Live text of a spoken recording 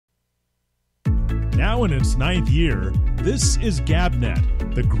Now in its 9th year, this is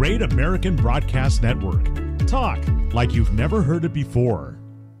GabNet, the Great American Broadcast Network. Talk like you've never heard it before.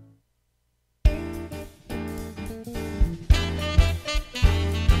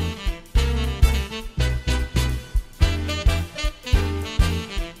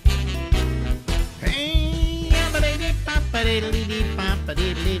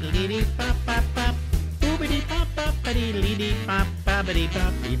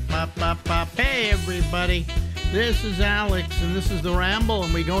 Hey everybody, this is Alex and this is the Ramble,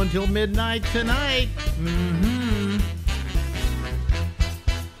 and we go until midnight tonight.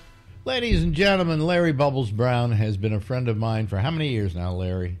 Ladies and gentlemen, Larry Bubbles Brown has been a friend of mine for how many years now,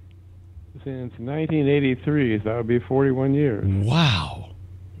 Larry? Since 1983, so that would be 41 years. Wow.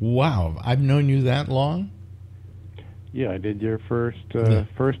 I've known you that long? Yeah, I did. Your first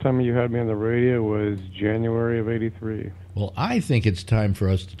time you had me on the radio was January of 83. Well, I think it's time for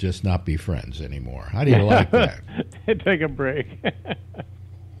us to just not be friends anymore. How do you like that? Take a break.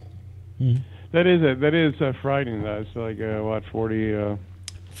 That is frightening. That's like,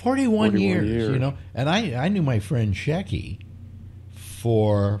 41 years, you know. And I knew my friend Shecky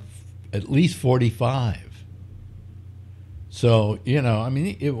for at least 45. So, you know, I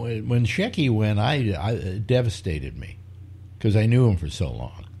mean, when Shecky went, it devastated me because I knew him for so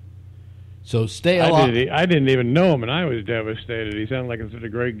long. So stay alive. I didn't even know him, and I was devastated. He sounded like such a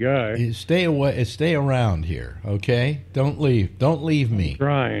great guy. Stay away. Stay around here, okay? Don't leave. Don't leave me. I'm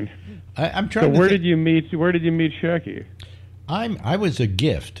trying. I'm trying. So where did you meet? Where did you meet Shecky? I was a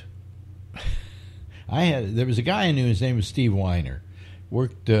gift. There was a guy I knew. His name was Steve Weiner. Where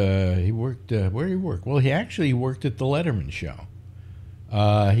did he work? Well, he actually worked at the Letterman Show.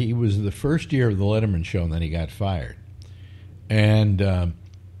 He was the first year of the Letterman Show, and then he got fired. And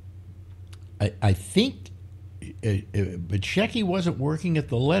I think, but Shecky wasn't working at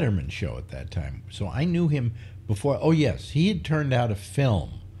the Letterman Show at that time, so I knew him before. Oh yes, he had turned out a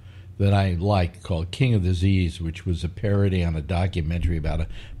film that I liked called King of the Z's, which was a parody on a documentary about a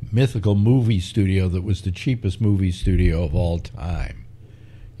mythical movie studio that was the cheapest movie studio of all time.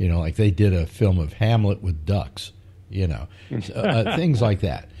 You know, like they did a film of Hamlet with ducks, you know, things like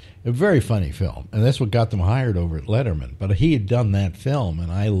that. A very funny film, and that's what got them hired over at Letterman. But he had done that film,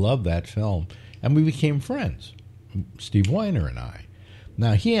 and I loved that film, and we became friends, Steve Weiner and I.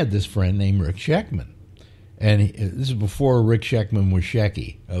 Now, he had this friend named Rick Sheckman, and this is before Rick Sheckman was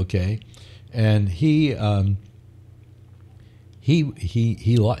Shecky, okay? And he was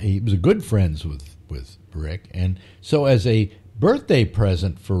a good friends with Rick, and so as a birthday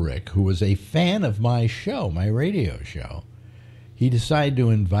present for Rick, who was a fan of my show, my radio show, he decided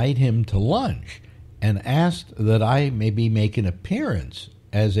to invite him to lunch and asked that I maybe make an appearance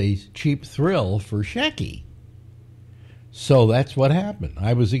as a cheap thrill for Shecky. So that's what happened.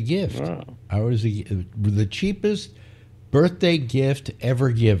 I was a gift. Wow. I was the cheapest birthday gift ever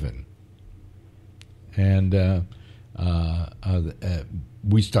given. And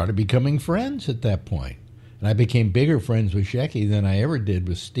we started becoming friends at that point. And I became bigger friends with Shecky than I ever did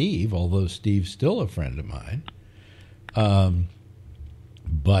with Steve, although Steve's still a friend of mine.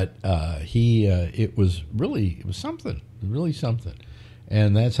 But it was something, really something.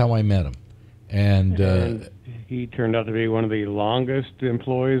 And that's how I met him. And he turned out to be one of the longest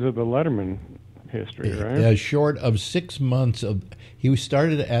employees of the Letterman history, right? Short of 6 months he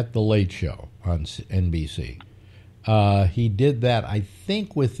started at the Late Show on NBC. He did that, I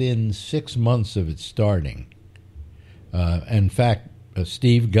think, within 6 months of it starting. In fact,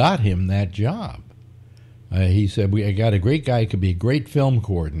 Steve got him that job. He said, I got a great guy who could be a great film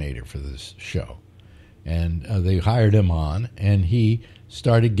coordinator for this show. And they hired him on, and he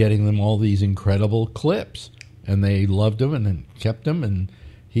started getting them all these incredible clips. And they loved him and kept him. And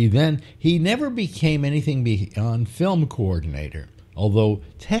he never became anything beyond film coordinator. Although,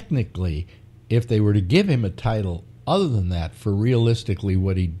 technically, if they were to give him a title other than that for realistically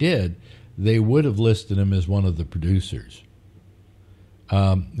what he did, they would have listed him as one of the producers.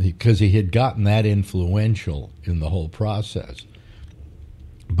 Because he had gotten that influential in the whole process.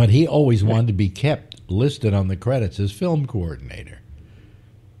 But he always wanted to be kept listed on the credits as film coordinator.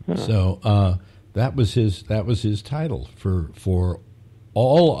 Huh. So that was his title for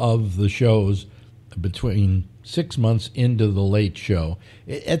all of the shows between 6 months into the Late Show.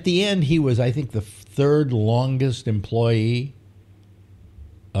 At the end, he was, I think, the third longest employee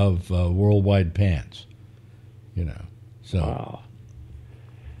of Worldwide Pants. You know, so. Wow.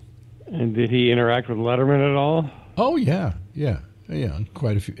 And did he interact with Letterman at all? Oh yeah,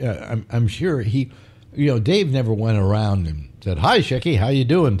 quite a few. I'm sure he, Dave never went around and said, "Hi, Shecky, how you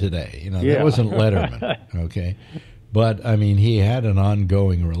doing today?" That wasn't Letterman, okay. But I mean, he had an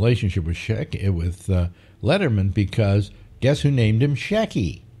ongoing relationship with Letterman because guess who named him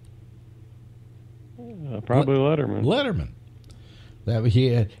Shecky? Probably Letterman. Letterman. That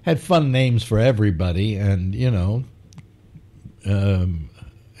he had fun names for everybody, and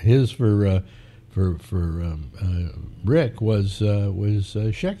his for Rick was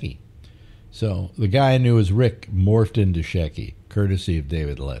Shecky. So the guy I knew as Rick morphed into Shecky, courtesy of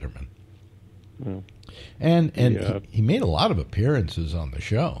David Letterman. Yeah. And he made a lot of appearances on the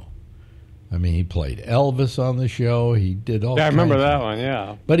show. I mean, he played Elvis on the show. He did all. Yeah, I remember that one.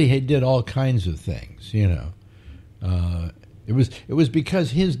 Yeah, but he did all kinds of things. It was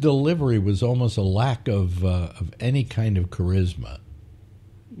because his delivery was almost a lack of any kind of charisma.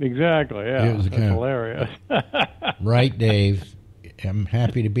 Exactly. Yeah, it was that's hilarious. Right, Dave. I'm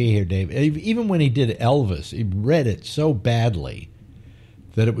happy to be here, Dave. Even when he did Elvis, he read it so badly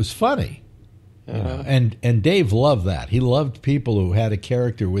that it was funny. And Dave loved that. He loved people who had a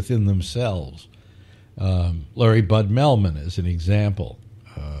character within themselves. Larry Bud Melman is an example.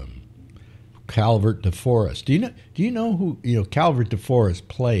 Calvert DeForest. Do you know who Calvert DeForest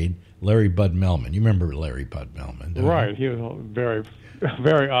played Larry Bud Melman? You remember Larry Bud Melman, don't right? you? He was very,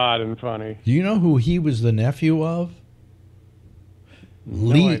 very odd and funny. Do you know who he was the nephew of?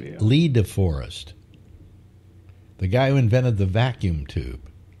 No idea. Lee DeForest, the guy who invented the vacuum tube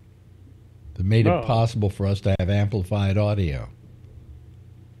that made it possible for us to have amplified audio.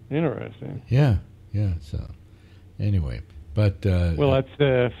 Interesting. Yeah. So, anyway, but well,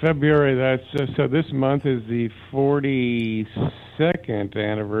 that's February. That's so. This month is the 42nd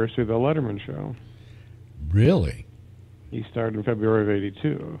anniversary of the Letterman Show. Really? He started in February of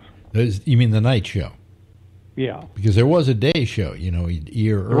 '82. You mean the night show? Yeah. Because there was a day show, a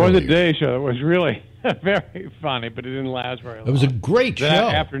year earlier. There was a day show that was really very funny, but it didn't last very long. It was a great show.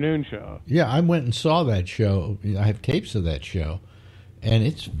 That afternoon show. Yeah, I went and saw that show. I have tapes of that show, and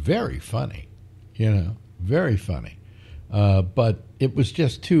it's very funny, very funny. But it was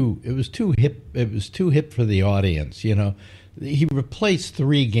just too hip. It was too hip for the audience, He replaced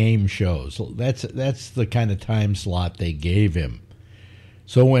 3 game shows. That's the kind of time slot they gave him.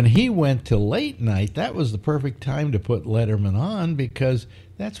 So when he went to late night, that was the perfect time to put Letterman on because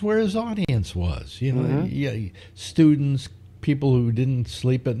that's where his audience was. Students, people who didn't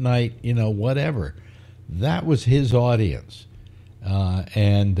sleep at night, whatever. That was his audience,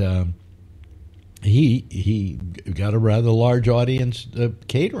 and he got a rather large audience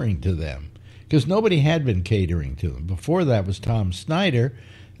catering to them because nobody had been catering to them. Before that was Tom Snyder,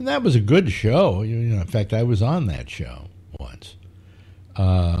 and that was a good show. In fact, I was on that show once.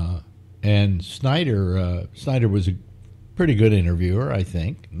 And Snyder was a pretty good interviewer, I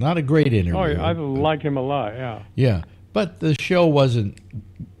think. Not a great interviewer. Oh, yeah, I like him a lot. Yeah. Yeah, but the show wasn't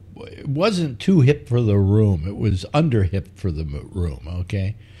too hip for the room. It was under hip for the room.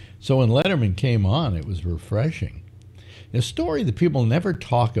 Okay, so when Letterman came on, it was refreshing. A story that people never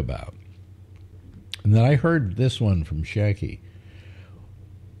talk about, and then I heard this one from Shecky.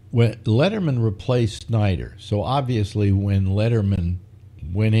 When Letterman replaced Snyder, so obviously when Letterman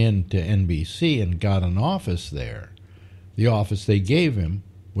went into NBC and got an office there, the office they gave him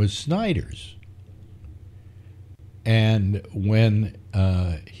was Snyder's. And when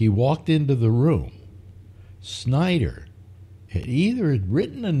he walked into the room, Snyder had either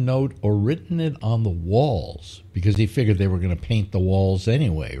written a note or written it on the walls because he figured they were going to paint the walls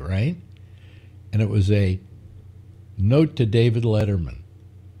anyway, right? And it was a note to David Letterman.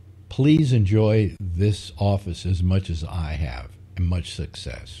 Please enjoy this office as much as I have. And much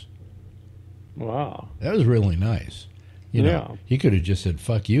success. Wow. That was really nice. He could have just said,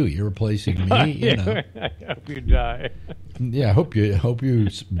 "Fuck you, you're replacing me." I hope you die. Yeah, I hope you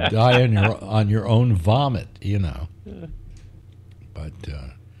die on your own vomit. But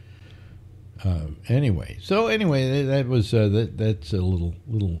anyway, that was that's a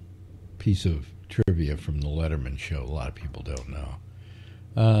little piece of trivia from the Letterman show. A lot of people don't know,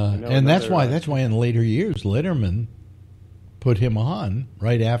 and that's why in later years Letterman put him on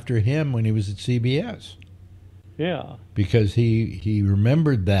right after him when he was at CBS. Yeah. Because he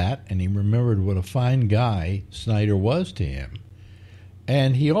remembered that, and he remembered what a fine guy Snyder was to him.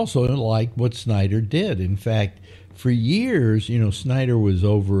 And he also liked what Snyder did. In fact, for years, Snyder was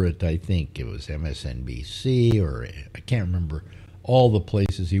over at, I think it was MSNBC, or I can't remember all the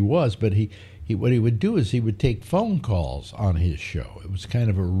places he was, but what he would do is he would take phone calls on his show. It was kind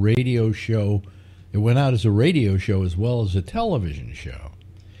of a radio show. It went out as a radio show as well as a television show.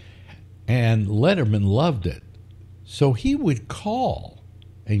 And Letterman loved it. So he would call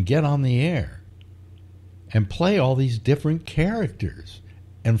and get on the air and play all these different characters.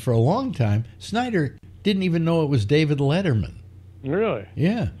 And for a long time, Snyder didn't even know it was David Letterman. Really?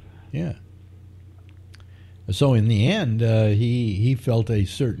 Yeah, yeah. So in the end, he felt a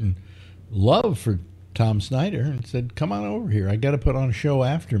certain love for Tom Snyder and said, "Come on over here. I got to put on a show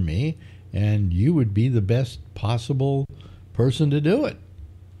after me, and you would be the best possible person to do it."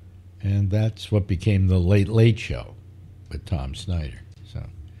 And that's what became the Late Late Show with Tom Snyder. So,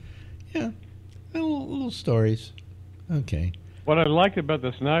 yeah, little stories. Okay. What I liked about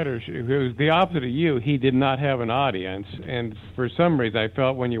the Snyder show, it was the opposite of you. He did not have an audience, and for some reason, I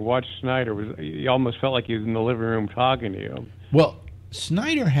felt when you watched Snyder, you almost felt like he was in the living room talking to you. Well,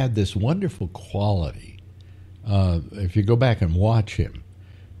 Snyder had this wonderful quality, if you go back and watch him,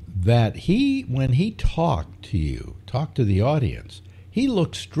 that when he talked to the audience, he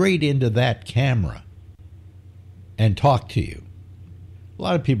looked straight into that camera and talked to you. A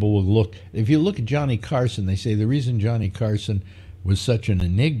lot of people will look, if you look at Johnny Carson, they say the reason Johnny Carson was such an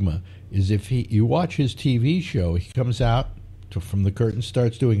enigma is if you watch his TV show, he comes out from the curtain,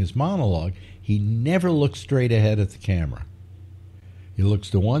 starts doing his monologue, he never looks straight ahead at the camera. He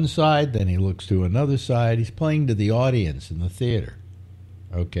looks to one side, then he looks to another side. He's playing to the audience in the theater.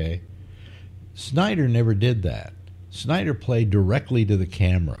 Okay? Snyder never did that. Snyder played directly to the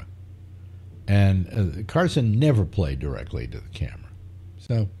camera. And Carson never played directly to the camera.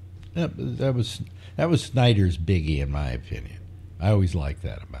 So that was Snyder's biggie, in my opinion. I always liked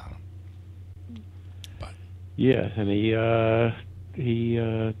that about him. But yeah, and he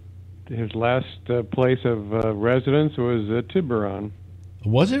his last place of residence was Tiburon.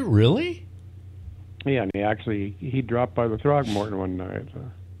 Was it really? Yeah, and he dropped by the Throckmorton one night.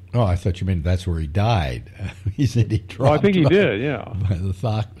 So. Oh, I thought you meant that's where he died. He said he dropped. Well, I think he did. Yeah, by the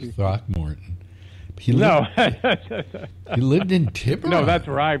Throckmorton. He lived in Tiburon. No, that's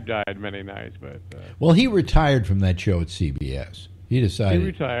where I've died many nights. But well, he retired from that show at CBS. He decided he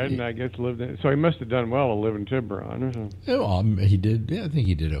retired, and I guess lived in. So he must have done well to live in Tiburon. Oh, he did. Yeah, I think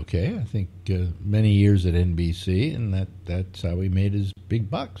he did okay. I think many years at NBC, and that's how he made his big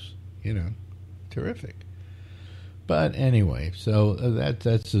bucks. Terrific. But anyway, so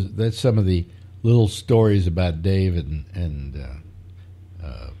that's some of the little stories about Dave and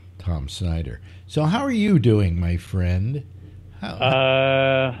Tom Snyder. So how are you doing, my friend?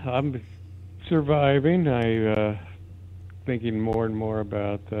 I'm surviving. Thinking more and more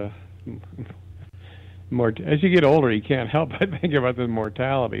about as you get older, you can't help but think about the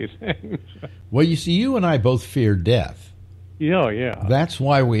mortality things. Well, you see, you and I both fear death. Oh, yeah. That's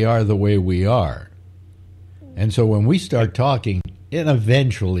why we are the way we are. And so when we start talking, it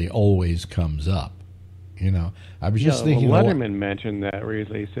eventually always comes up. I was just thinking. Letterman mentioned that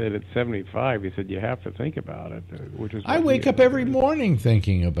recently. He said at 75, he said you have to think about it, which is. I wake up every morning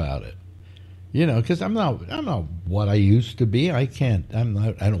thinking about it. Because I'm not what I used to be. I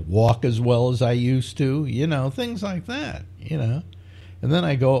don't walk as well as I used to. Things like that. And then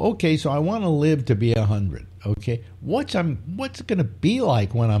I go, okay, so I want to live to be 100. Okay, what's it going to be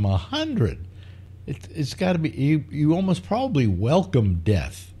like when I'm 100? It's got to be. You almost probably welcome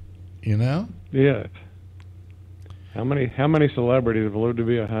death. Yeah. How many celebrities have lived to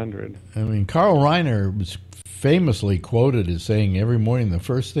be 100? I mean, Carl Reiner was famously quoted as saying every morning the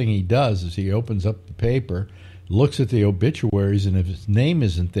first thing he does is he opens up the paper, looks at the obituaries, and if his name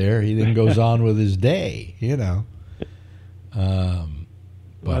isn't there, he then goes on with his day. But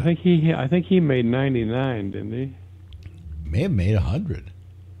I think he made 99, didn't he? May have made 100,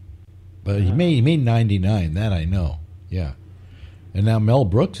 but he made 99. That I know. Yeah, and now Mel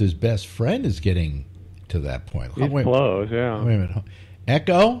Brooks, his best friend, is getting to that point. He's close. Yeah. Wait a minute.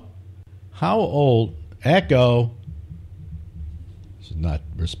 Echo, how old? Echo. This is not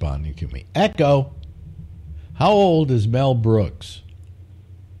responding to me. Echo, how old is Mel Brooks?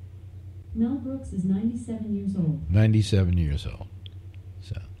 Mel Brooks is 97 years old. 97 years old.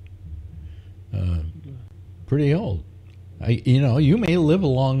 So, pretty old. You may live a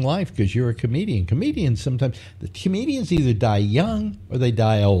long life because you're a comedian. Comedians comedians either die young or they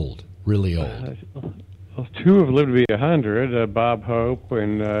die old, really old. Well, two have lived to be 100, Bob Hope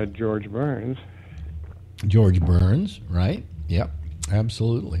and George Burns. George Burns, right? Yep,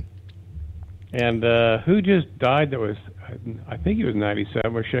 absolutely. And who just died that was, I think he was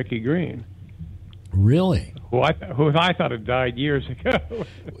 97, was Shecky Green. Really? Who I thought had died years ago.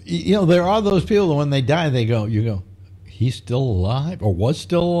 There are those people that when they die, you go, he's still alive or was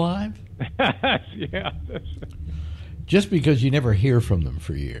still alive? Yeah. Just because you never hear from them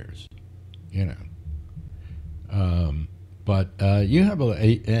for years, But you have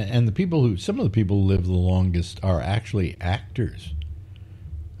and some of the people who live the longest are actually actors.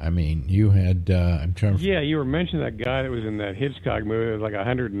 I mean, you had. I'm trying to. Yeah, you were mentioning that guy that was in that Hitchcock movie. That was like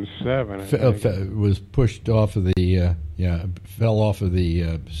 107. I think. Was pushed off of the. Fell off of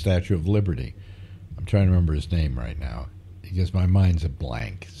the Statue of Liberty. I'm trying to remember his name right now because my mind's a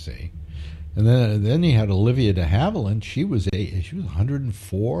blank. See, and then you had Olivia de Havilland. She was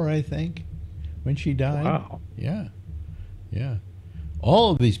 104, I think, when she died. Wow. Yeah.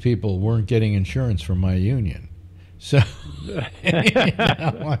 All of these people weren't getting insurance from my union, so. But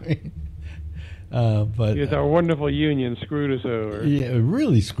yes, our wonderful union screwed us over. Yeah, it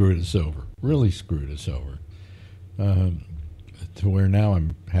really screwed us over. To where now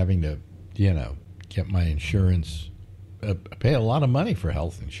I'm having to, get my insurance. Pay a lot of money for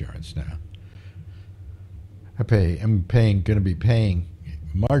health insurance now. I'm going to be paying.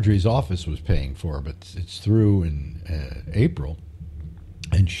 Marjorie's office was paying for it, but it's through in April,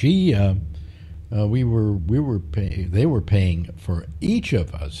 and she. They were paying for each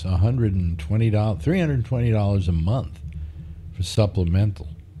of us $320 a month for supplemental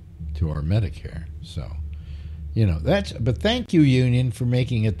to our Medicare. So, but thank you, union, for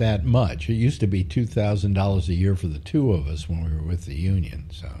making it that much. It used to be $2,000 a year for the two of us when we were with the union.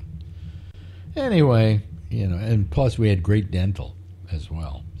 So, anyway, and plus we had great dental as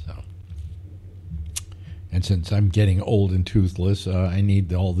well. And since I'm getting old and toothless, I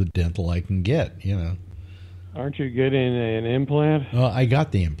need all the dental I can get, Aren't you getting an implant? I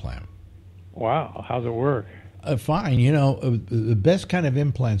got the implant. Wow. How's it work? Fine. The best kind of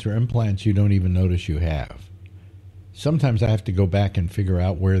implants are implants you don't even notice you have. Sometimes I have to go back and figure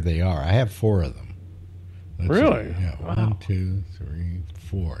out where they are. I have 4 of them. Really? Yeah. Wow. 1, 2, 3,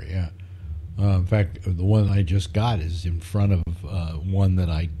 4, yeah. In fact, the one I just got is in front of one that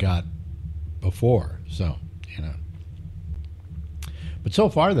I got before, so but so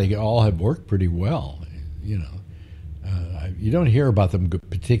far they all have worked pretty well. You don't hear about them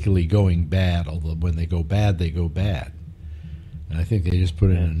particularly going bad, although when they go bad, and I think they just put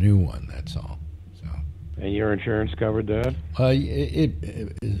in a new one, that's all. So, and your insurance covered that?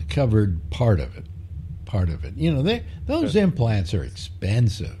 It covered part of it. Those implants are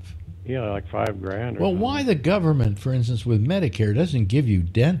expensive. Yeah, like $5,000. Well, why the government, for instance, with Medicare, doesn't give you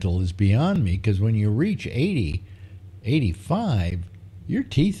dental is beyond me, because when you reach 80, 85, your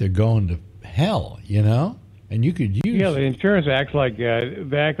teeth are going to hell, and you could use... Yeah, the insurance acts like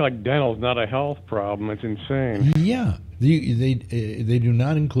dental is not a health problem. It's insane. Yeah, they do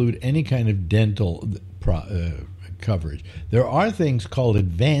not include any kind of dental coverage. There are things called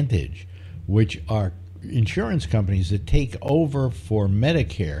Advantage, which are insurance companies that take over for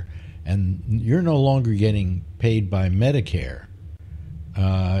Medicare, and you're no longer getting paid by Medicare.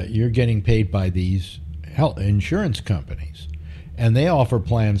 You're getting paid by these health insurance companies. And they offer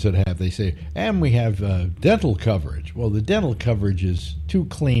plans that they say, and we have dental coverage. Well, the dental coverage is 2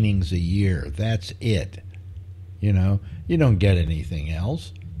 cleanings a year. That's it. You don't get anything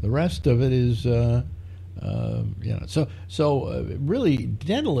else. The rest of it is, So really,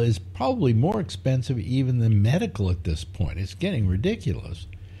 dental is probably more expensive even than medical at this point. It's getting ridiculous.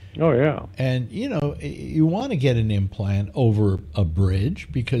 Oh, yeah. And, you want to get an implant over a bridge,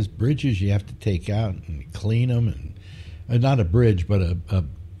 because bridges you have to take out and clean them. And not a bridge, but a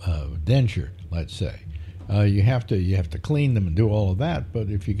denture, let's say. You have to clean them and do all of that. But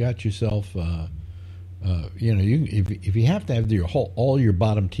if you got yourself, if you have to have all your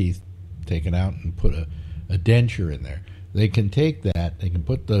bottom teeth taken out and put a denture in there, they can take that, they can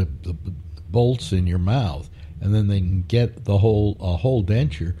put the bolts in your mouth, and then they can get a whole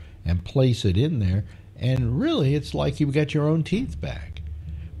denture and place it in there, and really it's like you've got your own teeth back.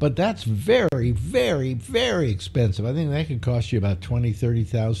 But that's very, very, very expensive. I think that could cost you about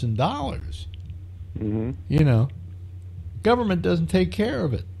 $20,000-$30,000. Mm-hmm. Government doesn't take care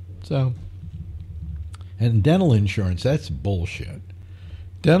of it. So, and dental insurance, that's bullshit.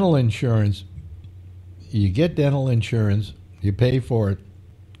 Dental insurance, you get dental insurance, you pay for it.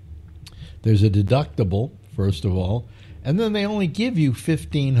 There's a deductible, first of all, and then they only give you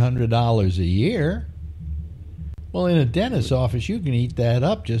 $1,500 a year. Well, in a dentist's office, you can eat that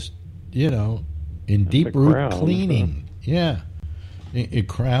up just, in deep root cleaning. Yeah. It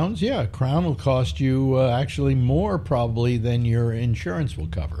crowns, yeah. A crown will cost you actually more probably than your insurance will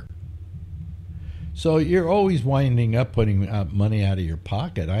cover. So you're always winding up putting money out of your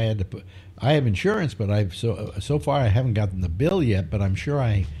pocket. I have insurance, but so far I haven't gotten the bill yet. But I'm sure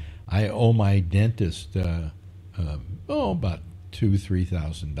I owe my dentist about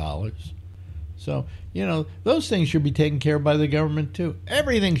 $2,000-$3,000. So those things should be taken care of by the government too.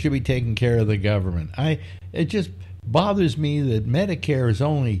 Everything should be taken care of the government. It just bothers me that Medicare is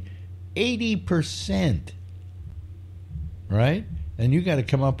only 80%, right? and you got to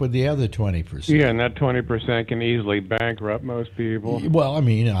come up with the other 20%. Yeah, and that 20% can easily bankrupt most people. Well, I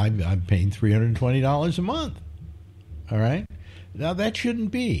mean, I'm paying $320 a month. All right? Now, that shouldn't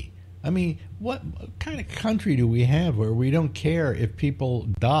be. I mean, what kind of country do we have where we don't care if people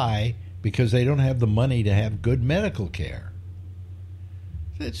die because they don't have the money to have good medical care?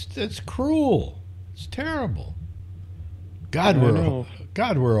 That's cruel. It's terrible. God,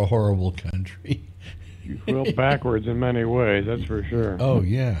 we're a horrible country. Real backwards in many ways, that's for sure. Oh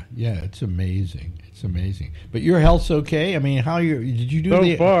yeah, it's amazing. It's amazing. But your health's okay. I mean, did you do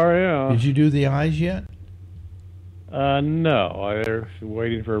so far? Yeah. Did you do the eyes yet? No, they're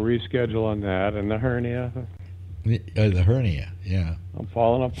waiting for a reschedule on that, and the hernia. The hernia, yeah. I'm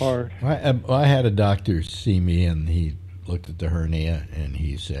falling apart. I had a doctor see me, and he looked at the hernia, and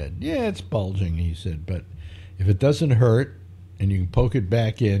he said, "Yeah, it's bulging." He said, "But if it doesn't hurt, and you can poke it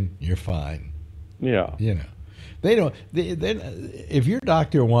back in, you're fine." Yeah. You know, they don't. If your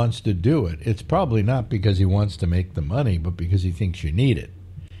doctor wants to do it, it's probably not because he wants to make the money, but because he thinks you need it.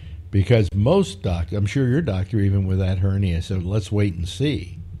 Because most doctors, I'm sure your doctor, even with that hernia, said, "Let's wait and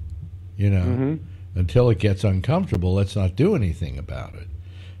see." You know, until it gets uncomfortable, let's not do anything about it.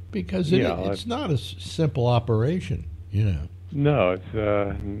 Because it's not a simple operation. You know. No, it's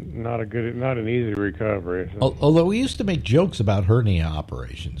not an easy recovery. So. Although we used to make jokes about hernia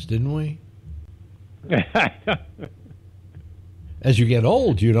operations, didn't we? As you get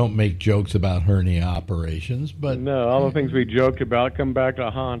old, you don't make jokes about hernia operations, but no, all the things we joked about come back to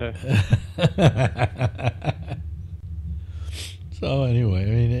haunt us. So anyway, I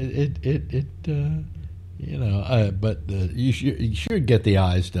mean, but you should get the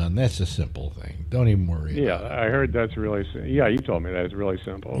eyes done. That's a simple thing. Don't even worry. Yeah, about it. I heard that's really. Yeah, you told me that it's really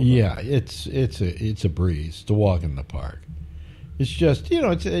simple. Yeah, it's a breeze to walk in the park. It's just,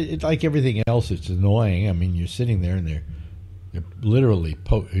 it's like everything else. It's annoying. I mean, you're sitting there and they're literally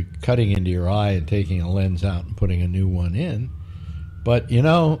cutting into your eye and taking a lens out and putting a new one in. But,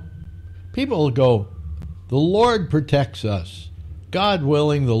 people will go, "The Lord protects us. God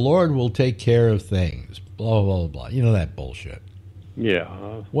willing, the Lord will take care of things." Blah, blah, blah, blah. You know that bullshit.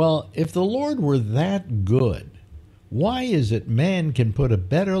 Yeah. Well, if the Lord were that good, why is it man can put a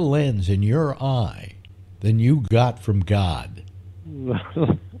better lens in your eye than you got from God?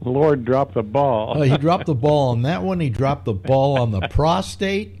 Lord dropped the ball. Oh, he dropped the ball on that one. He dropped the ball on the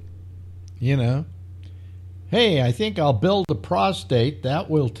prostate. Hey, I think I'll build a prostate that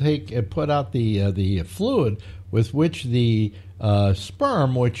will put out the fluid with which the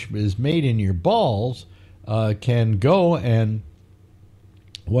sperm, which is made in your balls, can go and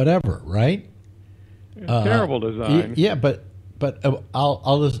whatever, right? Terrible design. Yeah, but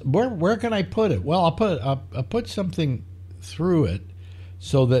I'll just, where can I put it? Well, I'll put something through it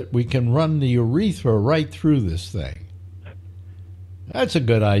so that we can run the urethra right through this thing. That's a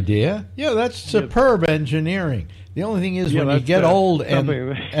good idea. Yeah, that's superb engineering. The only thing is when you get old and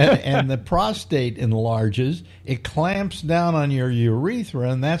the prostate enlarges, it clamps down on your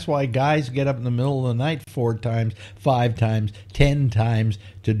urethra, and that's why guys get up in the middle of the night 4 times, 5 times, 10 times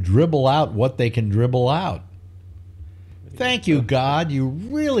to dribble out what they can dribble out. Thank you, God. You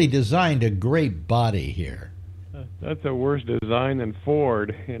really designed a great body here. That's a worse design than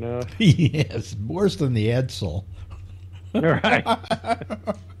Ford, Yes, worse than the Edsel. Right.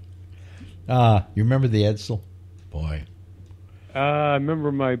 You remember the Edsel? Boy. I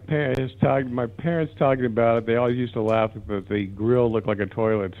remember my parents talking about it. They always used to laugh that the grill looked like a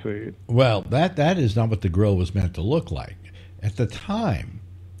toilet seat. Well, that is not what the grill was meant to look like. At the time,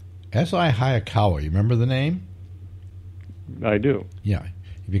 S.I. Hayakawa, you remember the name? I do. Yeah.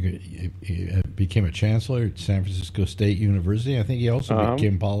 He became a chancellor at San Francisco State University. I think he also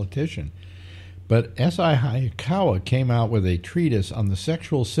became a politician. But S.I. Hayakawa came out with a treatise on the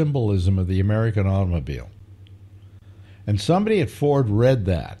sexual symbolism of the American automobile. And somebody at Ford read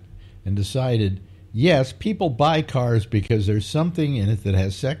that and decided, yes, people buy cars because there's something in it that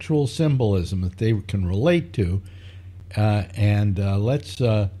has sexual symbolism that they can relate to, and let's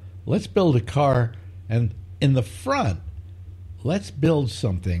build a car, and in the front, let's build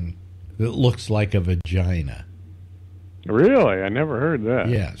something that looks like a vagina. Really? I never heard that.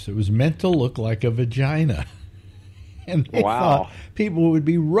 Yes, it was meant to look like a vagina. And they thought people would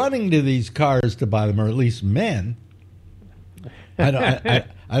be running to these cars to buy them, or at least men. I don't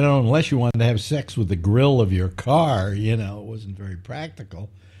know, unless you wanted to have sex with the grill of your car, it wasn't very practical.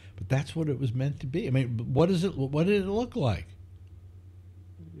 But that's what it was meant to be. I mean, what did it look like?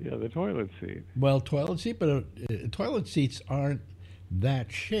 Yeah, the toilet seat. Well, toilet seat, but toilet seats aren't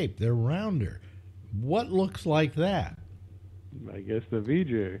that shape. They're rounder. What looks like that? I guess the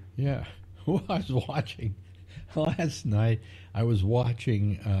VJ. Yeah. Well, I was watching Last night I was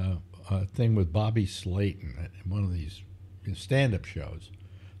watching a thing with Bobby Slayton at one of these stand-up shows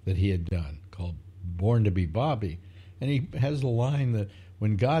that he had done called Born to be Bobby, and he has a line that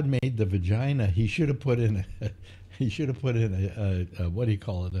when God made the vagina, he should have put in a what do you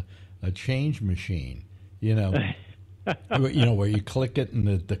call it, a change machine, you know. Where you click it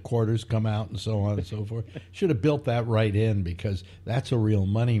and the quarters come out and so on and so forth. Should have built that right in, because that's a real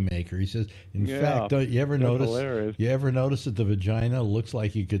money maker. He says, in fact, don't you ever notice? Hilarious. You ever notice that the vagina looks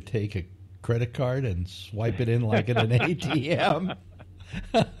like you could take a credit card and swipe it in like at an ATM?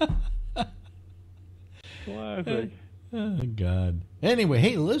 Classic. Oh God. Anyway,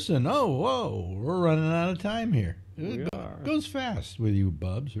 hey, listen. Oh, whoa, we're running out of time here. We It are. goes fast with you,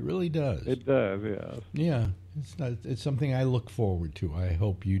 Bubs. It really does. It does, yes. Yeah, it's something I look forward to. I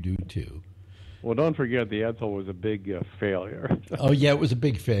hope you do too. Well, don't forget the Edsel was a big failure. Oh yeah, it was a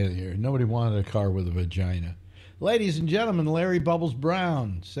big failure. Nobody wanted a car with a vagina. Ladies and gentlemen, Larry Bubbles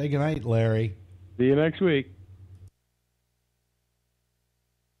Brown. Say goodnight, Larry. See you next week.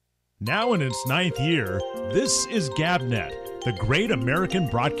 Now in its 9th year, this is GabNet, the Great American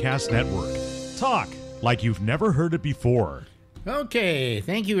Broadcast Network. Talk like you've never heard it before. Okay,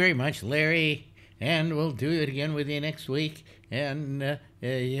 thank you very much, Larry. And we'll do it again with you next week. And,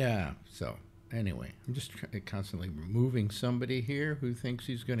 yeah, so anyway, I'm just constantly removing somebody here who thinks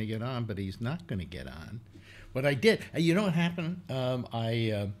he's going to get on, but he's not going to get on. But I did. You know what happened?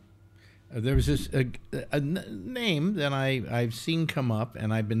 There was this a name that I've seen come up,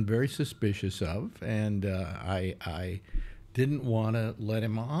 and I've been very suspicious of, and I didn't want to let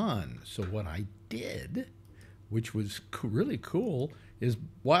him on. So what I did, which was really cool, is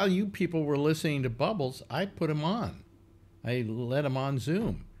while you people were listening to Bubbles, I put him on. I let him on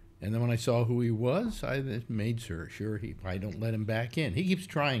Zoom. And then when I saw who he was, I made sure I don't let him back in. He keeps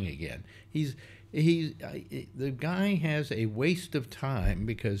trying again. The guy has a waste of time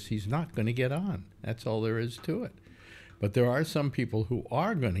because he's not going to get on. That's all there is to it. But there are some people who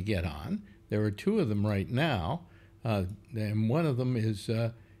are going to get on. There are two of them right now, and one of them is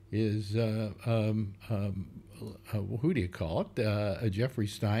who do you call it? Jeffrey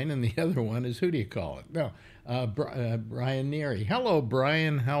Stein, and the other one is, who do you call it? No, Brian Neary. Hello,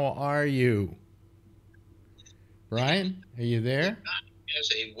 Brian. How are you? Brian, are you there? As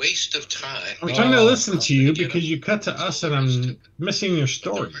a waste of time. I'm trying to listen to you because you cut to us and I'm missing your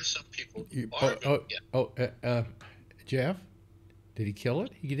story. Some people are Jeff, did he kill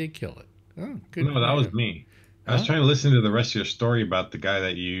it? He did kill it. Oh, good. No, that was me. I was trying to listen to the rest of your story about the guy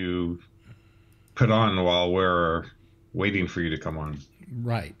that you put on while we're waiting for you to come on.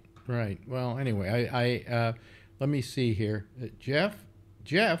 Right. Well, anyway, I let me see here. Jeff,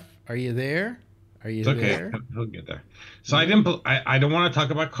 are you there? Are you there? Okay, he'll get there. So I don't want to talk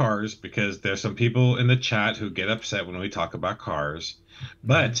about cars because there's some people in the chat who get upset when we talk about cars.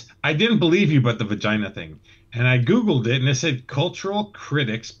 But I didn't believe you about the vagina thing. And I Googled it, and it said cultural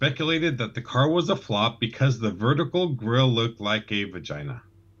critics speculated that the car was a flop because the vertical grille looked like a vagina.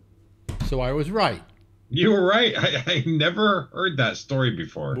 So I was right. You were right. I never heard that story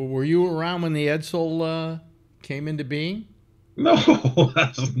before. Well, were you around when the Edsel came into being? No,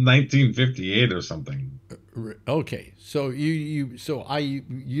 that was 1958 or something. Okay, so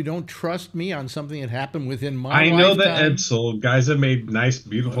you don't trust me on something that happened within my I know lifetime? that Edsel guys have made nice,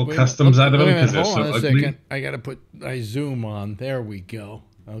 beautiful customs out of them because they're so ugly. Second. I got to put my Zoom on. There we go.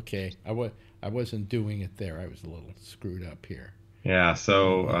 Okay, I wasn't doing it there. I was a little screwed up here. Yeah.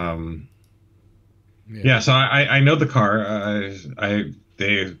 So So I know the car.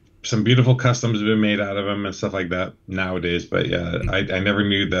 Some beautiful customs have been made out of them and stuff like that nowadays. But yeah, I never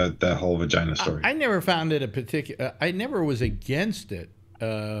knew that whole vagina story. I never found it a particular. I never was against it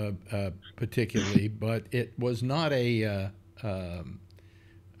particularly, but it was not a. How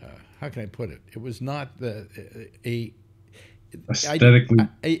can I put it? It was not a. Aesthetically,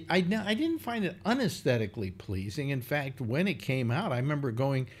 I didn't find it unaesthetically pleasing. In fact, when it came out, I remember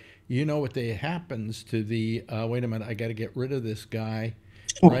going, you know what happens to the. Wait a minute, I got to get rid of this guy.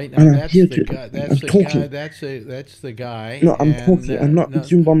 Right now, that's the guy. That's the guy. No, I'm talking. I'm not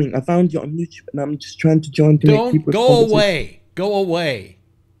Zoom bombing. I found you on YouTube, and I'm just trying to join. Don't go away. Go away.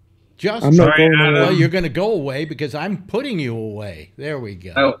 I'm not going away. Well, you're going to go away because I'm putting you away. There we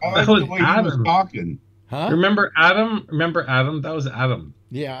go. That was Adam talking. Huh? Remember Adam? That was Adam.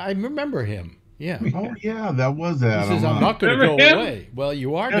 Yeah, I remember him. Yeah. Oh yeah, that was Adam. He says, I'm not going to go away. Well,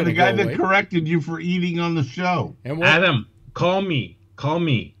 you are going to go away. The guy that corrected you for eating on the show. And Adam, call me. Call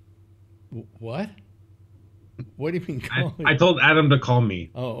me. What? What do you mean call me? I told Adam to call me.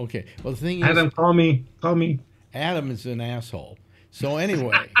 Oh, okay. Well, the thing Adam, is... call me. Call me. Adam is an asshole. So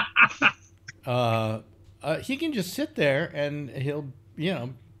anyway, he can just sit there and he'll,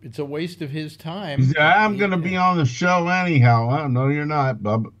 it's a waste of his time. He said, I'm going to be on the show anyhow. Oh, no, you're not,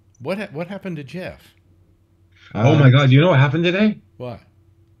 bub. What happened to Jeff? Oh my God! You know what happened today? What?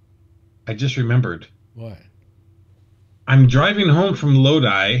 I just remembered. What? I'm driving home from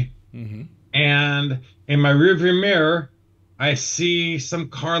Lodi, Mm-hmm. and in my rearview mirror, I see some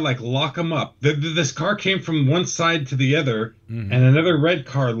car like lock him up. This car came from one side to the other, Mm-hmm. and another red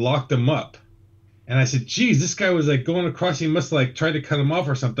car locked him up. And I said, geez, this guy was like going across. He must like try to cut him off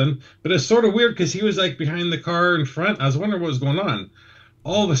or something. But it's sort of weird because he was like behind the car in front. I was wondering what was going on.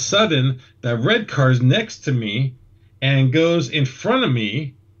 All of a sudden, that red car's next to me and goes in front of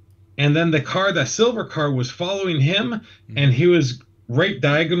me. And then that silver car was following him, and he was right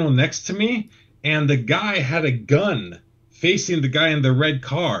diagonal next to me. And the guy had a gun facing the guy in the red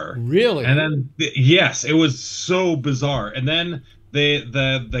car. Really? And then, yes, it was so bizarre. And then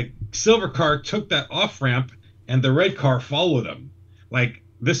the silver car took that off ramp, and the red car followed him. Like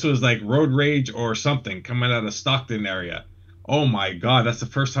this was like road rage or something coming out of Stockton area. Oh my God, that's the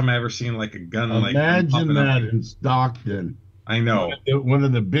first time I ever seen like a gun. Imagine that in Stockton. I know. One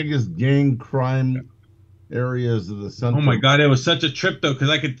of the biggest gang crime areas of the Central. Oh my God, it was such a trip though, because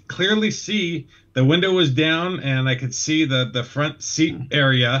I could clearly see the window was down, and I could see the front seat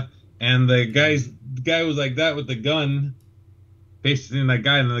area, and the guy was like that with the gun facing that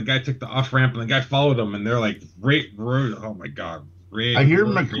guy, and then the guy took the off ramp, and the guy followed him, and they're like, oh my God. I hear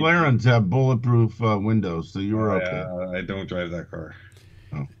McLarens have bulletproof windows, so you were okay. Yeah, I don't drive that car.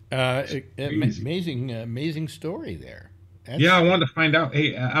 Oh. Amazing story there. Yeah, I wanted to find out.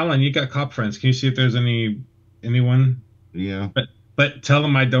 Hey, Alan, you got cop friends. Can you see if there's anyone? Yeah. But tell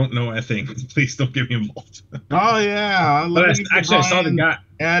them I don't know a thing. Please don't get me involved. Oh yeah. I saw the guy.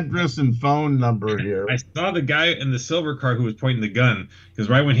 Address and phone number here. I saw the guy in the silver car who was pointing the gun, because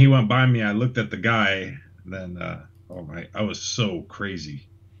right when he went by me, I looked at the guy. And then, I was so crazy.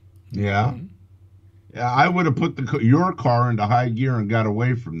 Yeah. Yeah, I would have put your car into high gear and got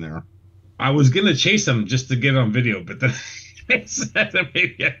away from there. I was gonna chase him just to get on video, but then I said that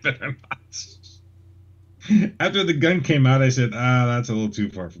maybe I better not. After the gun came out, I said, that's a little too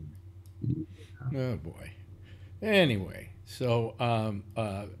far from me. Oh boy. Anyway, so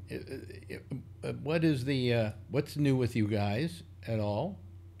what is what's new with you guys at all?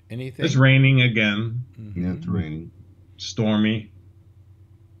 Anything? It's raining again. Mm-hmm. Yeah, it's raining. Stormy.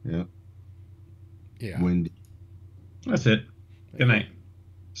 Yeah. Yeah. Windy. That's it. Good night.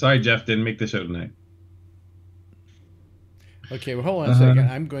 Sorry, Jeff didn't make the show tonight. Okay, well, hold on a second.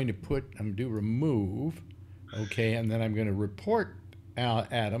 I'm going to do remove. Okay, and then I'm going to report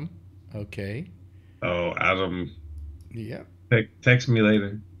Adam. Okay. Oh, Adam. Yeah. Text me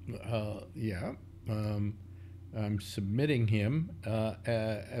later. Yeah. I'm submitting him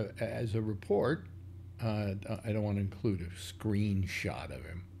as a report. I don't want to include a screenshot of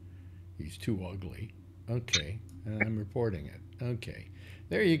him. He's too ugly. Okay, and I'm reporting it. Okay.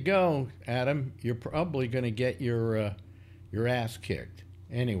 There you go, Adam. You're probably going to get your ass kicked.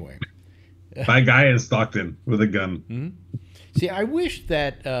 Anyway. By a guy in Stockton with a gun. Mm-hmm. See, I wish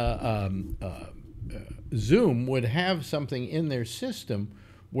that Zoom would have something in their system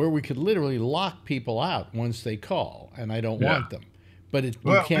where we could literally lock people out once they call, and I don't want them. But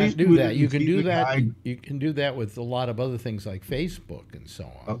you can't do that. You can do that. You can do that with a lot of other things like Facebook and so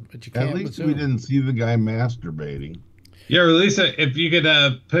on. But you can't. At least we didn't see the guy masturbating. Yeah, or Lisa, if you could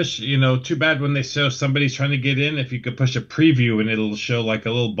push, too bad when they show somebody's trying to get in, if you could push a preview and it'll show like a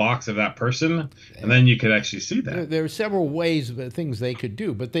little box of that person, and then you could actually see that. There are several ways of things they could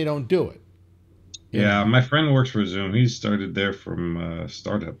do, but they don't do it. Yeah, my friend works for Zoom. He started there from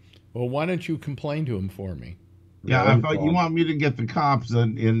startup. Well, why don't you complain to him for me? Yeah, I thought you want me to get the cops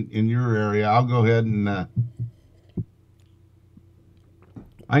in your area. I'll go ahead and...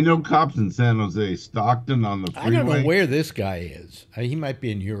 I know cops in San Jose, Stockton on the freeway. I don't know where this guy is. He might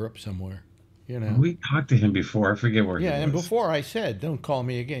be in Europe somewhere. We talked to him before. I forget where he was. Yeah, and before I said, don't call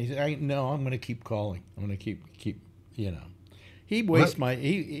me again. He said, no, I'm going to keep calling. I'm going to keep. He wastes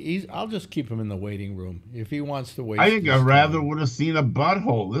I'll just keep him in the waiting room if he wants to wait. I think I rather would have seen a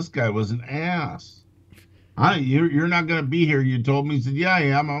butthole. This guy was an ass. You're not going to be here. You told me. He said, yeah, I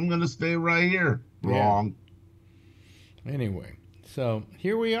am. I'm going to stay right here. Wrong. Yeah. Anyway. So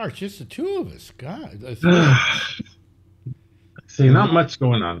here we are, just the two of us. God. See, not much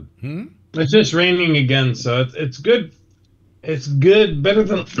going on. It's just raining again, so it's good. It's good. Better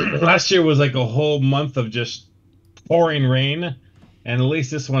than last year was like a whole month of just pouring rain, and at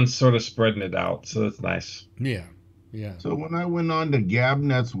least this one's sort of spreading it out, so it's nice. Yeah, yeah. So when I went on to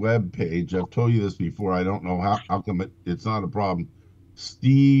Gabnet's webpage, I've told you this before. I don't know how come it's not a problem.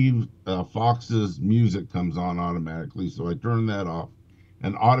 Steve Fox's music comes on automatically. So I turned that off,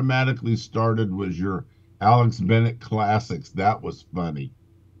 and automatically started was your Alex Bennett classics. That was funny.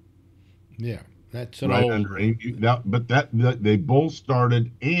 Yeah, that's an Right old under one. Amy. That they both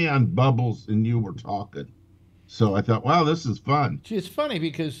started, and Bubbles and you were talking. So I thought, wow, this is fun. Gee, it's funny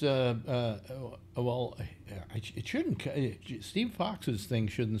because, well, it shouldn't. Steve Fox's thing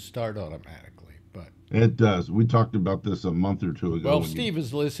shouldn't start automatically, but It does. We talked about this a month or two ago. well, Steve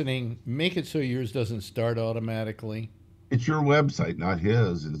is listening. Make it so yours doesn't start automatically. It's your website, not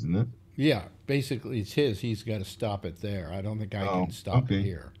his, isn't it? Yeah, basically it's his. He's got to stop it there. I don't think I can stop it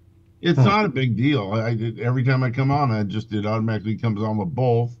here. It's not a big deal. I did every time I come on, it automatically comes on with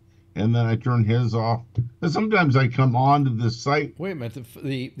both, and then I turn his off. And sometimes I come on to this site. Wait a minute.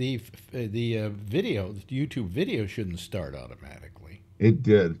 The video, the YouTube video, shouldn't start automatically. It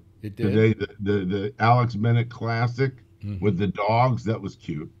did. It did. Today, the Alex Bennett classic with the dogs, that was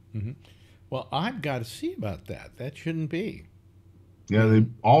cute. Well, I've got to see about that. That shouldn't be. Yeah,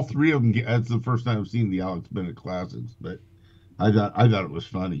 all three of them. That's the first time I've seen the Alex Bennett classics, but I thought it was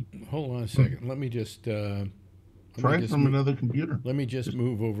funny. Hold on a second. Let me just try it from another computer. Let me just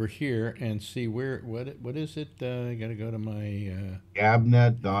move over here and see what is it? I got to go to my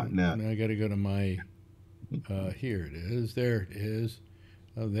Gabnet.net. I got to go to my here it is. There it is.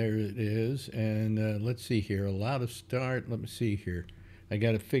 Oh, there it is. And let's see here. Allow to start. Let me see here. I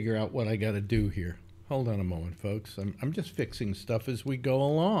got to figure out what I got to do here. Hold on a moment, folks. I'm just fixing stuff as we go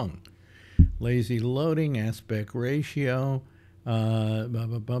along. Lazy loading, aspect ratio,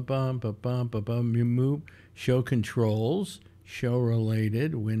 move, show controls, show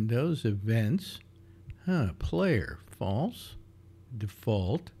related, windows, events, player, false,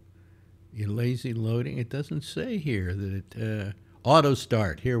 default, lazy loading. It doesn't say here that it, auto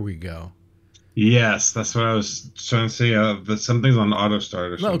start. Here we go. Yes, that's what I was trying to say. That something's on auto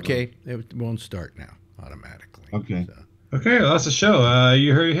start or something. Okay, it won't start now automatically. Okay. So. Okay, well, that's the show.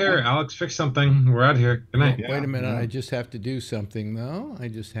 You heard it here. Alex fixed something. We're out of here. Good night. Wait a minute. I just have to do something, though. I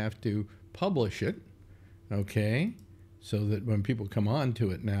just have to publish it, okay, so that when people come on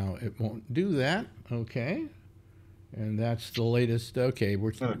to it now, it won't do that, okay? And that's the latest. Okay,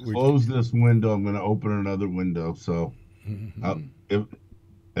 we're close this window. I'm going to open another window. So, and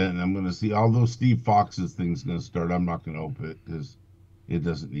I'm going to see all those Steve Fox's things going to start. I'm not going to open it because it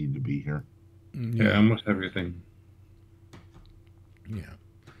doesn't need to be here. Yeah, almost everything. Yeah,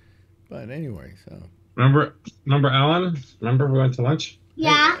 but anyway, so remember Alan? Remember we went to lunch?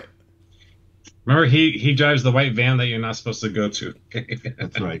 Yeah. Remember he drives the white van that you're not supposed to go to.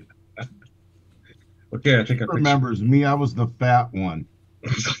 That's right. Okay, I think he remembers me. I was the fat one.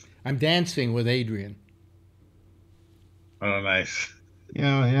 I'm dancing with Adrian. Oh, nice.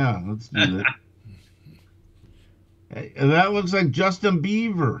 Yeah. Let's do that. Hey, that looks like Justin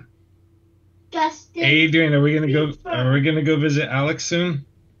Bieber. Justin. Adrian, are we gonna go visit Alex soon?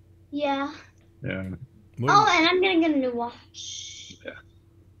 Yeah. Yeah. Oh, and I'm gonna get a new watch. Yeah.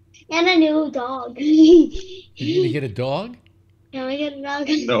 And a new dog. You gonna get a dog? Can we get a dog?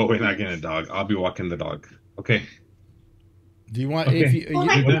 No, we're not getting a dog. I'll be walking the dog. Okay. Do you want? Okay. If you, what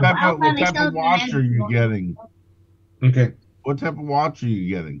type of watch are you getting? Okay. What type of watch are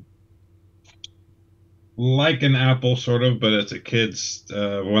you getting? Like an Apple, sort of, but it's a kid's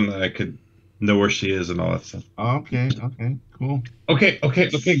one that I could know where she is and all that stuff. Okay, cool. Okay.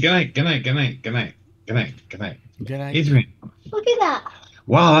 Good night. Adrian. Look at that.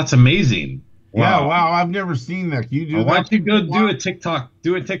 Wow, that's amazing. Wow. Yeah, wow, I've never seen that. Can you do that? Why don't you go do a TikTok?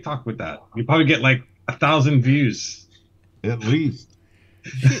 Do a TikTok with that. You probably get like 1,000 views. At least.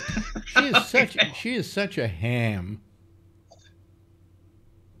 She is such a ham.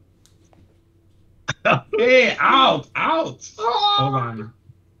 Hey, out. Oh.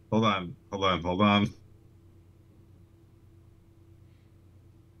 Hold on.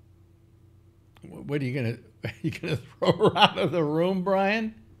 What are you gonna throw her out of the room,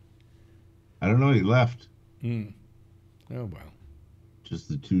 Brian? I don't know. He left. Oh well. Just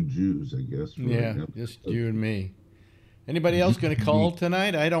the two Jews, I guess. Yeah, just you and me. Anybody else going to call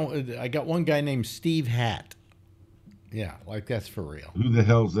tonight? I got one guy named Steve Hat. Yeah, like that's for real. Who the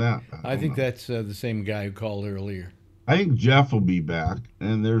hell's that? I think that's the same guy who called earlier. I think Jeff will be back.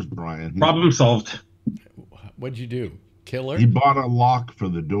 And there's Brian. Problem solved. What'd you do? Kill her? He bought a lock for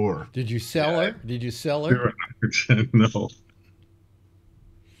the door. Did you sell her? Did you sell her? No.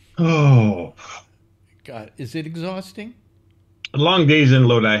 Oh. God, is it exhausting? Long days in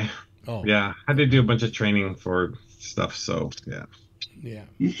Lodi. Oh. Yeah, I had to do a bunch of training for stuff, so yeah. Yeah.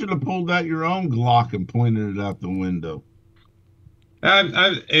 You should have pulled out your own Glock and pointed it out the window.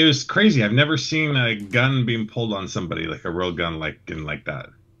 It was crazy. I've never seen a gun being pulled on somebody, like a real gun, like that.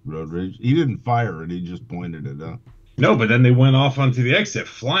 Road rage. He didn't fire it. He just pointed it up. No, but then they went off onto the exit,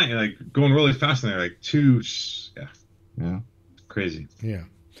 flying, like going really fast, and they're like yeah, crazy. Yeah.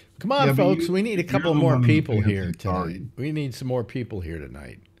 Come on, folks. We need a couple more people here tonight. We need some more people here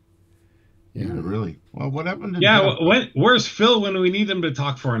tonight. Yeah, really. Well, what happened to Jeff? Where's Phil when we need him to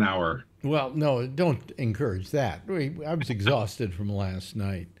talk for an hour? Well, no, don't encourage that. I was exhausted from last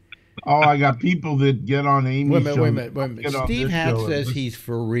night. Oh, I got people that get on Amy's show. Wait a minute. Steve Hatt says he's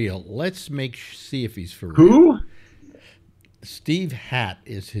for real. Let's see if he's for real. Who? Steve Hatt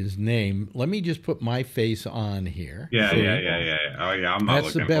is his name. Let me just put my face on here. Yeah. Oh, yeah. I'm not.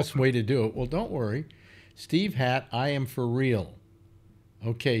 That's the best way to do it. Well, don't worry. Steve Hatt, I am for real.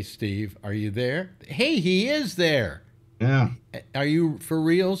 Okay, Steve, are you there? Hey, he is there. Yeah. Are you for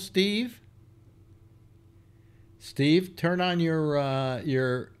real, Steve? Steve, turn on your. Are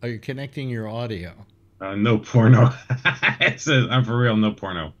you connecting your audio? No porno. It says I'm for real. No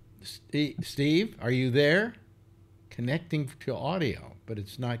porno. Steve, are you there? Connecting to audio, but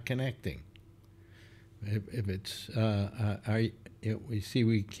it's not connecting. If it's, we see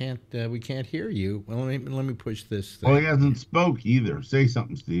we can't hear you. Well, let me push this thing. Oh, he hasn't spoke either. Say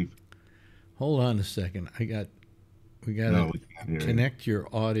something, Steve. Hold on a second. We got to connect your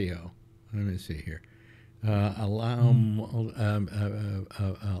audio. Let me see here. Allow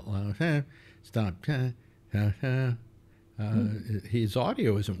stop. His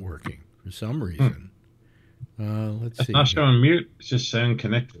audio isn't working for some reason. Let's see. It's not showing mute. It's just saying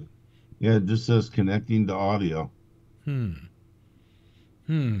connected. Yeah, it just says connecting to audio. You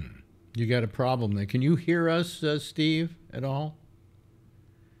got a problem there. Can you hear us, Steve, at all?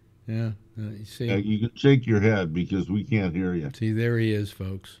 Yeah. You see. Yeah, you can shake your head because we can't hear you. See, there he is,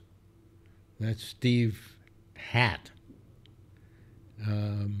 folks. That's Steve Hatt.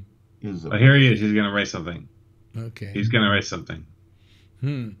 Here he is. He's going to write something. Okay. He's going to write something.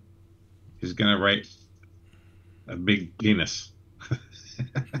 He's going to write a big penis.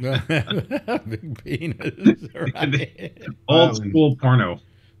 Big penis. Right. Old school porno.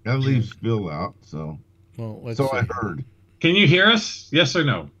 That leaves Phil out, so. Well, let's see. I heard. Can you hear us? Yes or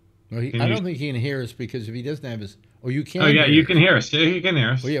no? Well, I don't think he can hear us because if he doesn't have his. Oh, you can. Oh yeah, you can hear us. Yeah, you can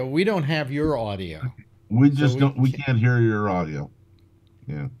hear us. Well, yeah, we don't have your audio. We just don't. We can't hear your audio.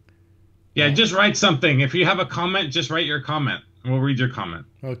 Yeah. Yeah, just write something. If you have a comment, just write your comment. We'll read your comment.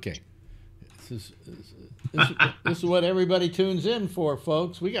 Okay. This is what everybody tunes in for,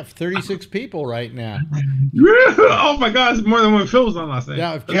 folks. We got 36 people right now. Oh my God, it's more than when Phil was on last night.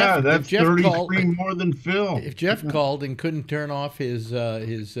 Now, if that's Jeff 33 called, more than Phil. If Jeff called and couldn't turn off his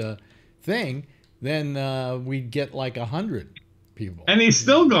thing, then we'd get like 100 people. And he's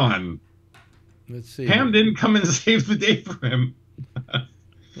still gone. Let's see. Pam didn't come and save the day for him.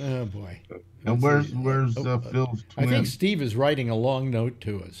 Oh boy. And where's Phil's twin? I think Steve is writing a long note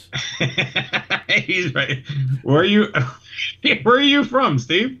to us. He's right. Where are you from,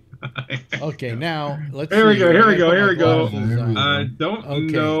 Steve? Okay, now let's. Here we go. Don't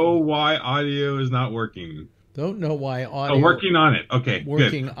know why audio is not working. Don't know why audio. Oh, working on it. Okay,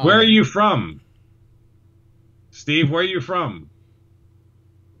 good. Where are you from, Steve? Where are you from?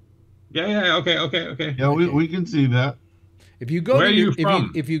 Yeah. Okay. Yeah, we can see that. If you go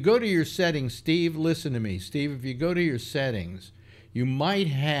if you go to your settings, Steve, listen to me. Steve, if you go to your settings, you might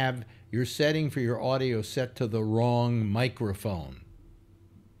have your setting for your audio set to the wrong microphone.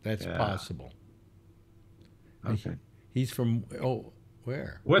 That's possible. Okay. He's from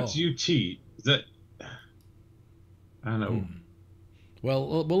where? What's UT? Is that I don't know.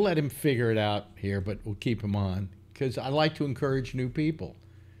 Well, we'll let him figure it out here, but we'll keep him on because I like to encourage new people.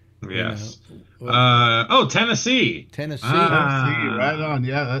 Yes. Tennessee. Tennessee. Right on.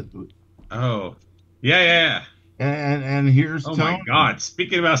 Yeah. Yeah. And here's Tony. Tony. My God!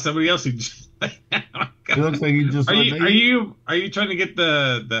 Speaking about somebody else who just. It looks like he just. Are you trying to get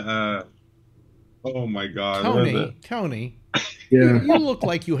the? Oh my God! Tony. Yeah. You look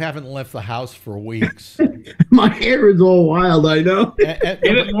like you haven't left the house for weeks. My hair is all wild, I know. Get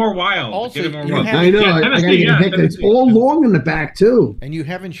it more wild. Also, get it more wild. I know. I gotta get a haircut. It's all long in the back too. And you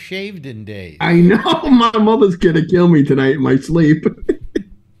haven't shaved in days. I know. My mother's gonna kill me tonight in my sleep.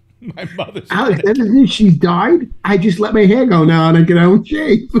 My mother's. Alex, she's died. I just let my hair go now and I get out and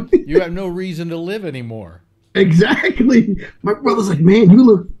shave. You have no reason to live anymore. Exactly. My brother's like, man,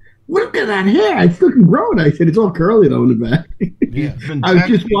 you look at that hair. It's looking grown. I said, it's all curly though in the back. Yeah. I was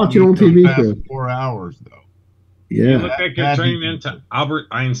just watching on TV show. 4 hours though. Yeah. You look like you're turning into Albert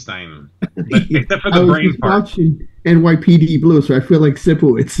Einstein, except for the brain part. Watching NYPD Blue, so I feel like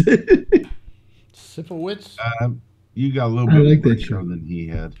Sipowicz. Sipowicz? You got a little I bit like more that show. hair than he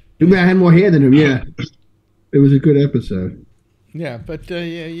had. Maybe I had more hair than him. Yeah, it was a good episode. Yeah, but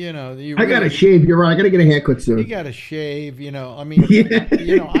you know, I gotta shave. You're right. I gotta get a haircut You soon. got to shave. You know, I mean, Yeah.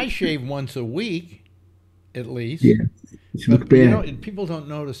 you know, I shave once a week, at least. Yeah, it look But you bad. know, and people don't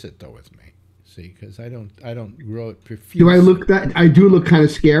notice it though with me. See, because I don't grow it profusely. Do I look that? I do look kind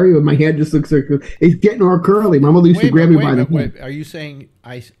of scary, but my hair just looks like it's getting all curly. My mother used to grab me by the head. Are you saying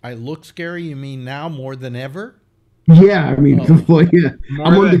I look scary? You mean now more than ever? Yeah, I mean, before, yeah.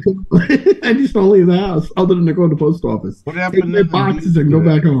 I'm More on the. I just don't leave the house other than to go to the post office. What Take happened my in the boxes news and go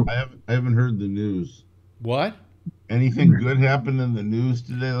today? back home. I haven't heard the news. What? Anything good happened in the news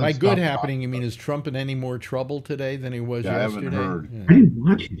today? By good happening, you mean is Trump in any more trouble today than he was Yeah, I yesterday? haven't heard. Yeah. I didn't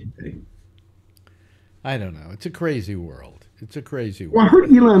watch it today. I don't know. It's a crazy world. It's a crazy Well, I world.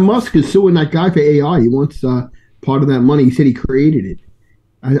 heard Elon Musk is suing that guy for AI. He wants part of that money. He said he created it.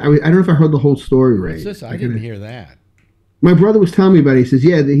 I don't know if I heard the whole story right. What's this? I didn't hear that. My brother was telling me about it. He says,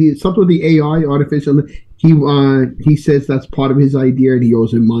 yeah, he something with the AI, artificial. He says that's part of his idea, and he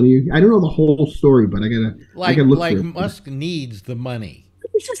owes him money. I don't know the whole story, but I gotta look Like for it. Musk needs the money. I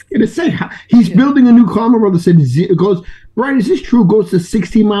was just gonna say he's building a new car. My brother said it goes right. Is this true? It goes to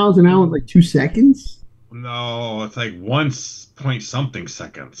 60 miles an hour in like 2 seconds. No, it's like 1 point something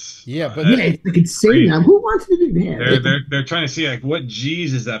seconds. Yeah, but Yeah, it's like insane. Now, who wants to do that? They're trying to see like what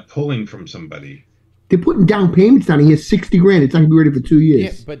G's is that pulling from somebody. They're putting down payments down. He has 60 grand. It's not gonna be ready for 2 years.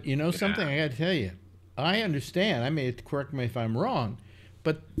 yeah, but you know something? I got to tell you, I understand. I may correct me if I'm wrong,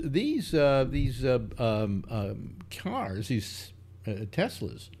 but these cars, these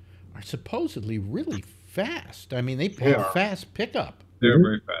Teslas, are supposedly really fast. I mean, they have a fast pickup. They're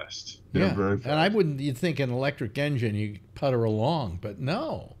very fast. They're very fast. And I wouldn't. You'd think an electric engine you putter along, but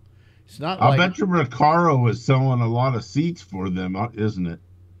no, it's not. I like, bet you Recaro is selling a lot of seats for them, isn't it?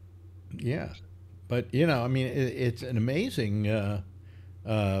 Yeah, but you know, I mean, it's an amazing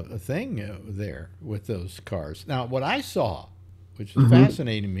thing there with those cars. Now, what I saw, which is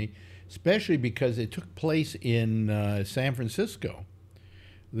fascinating me, especially because it took place in San Francisco.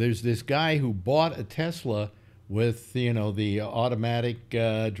 There's this guy who bought a Tesla with the automatic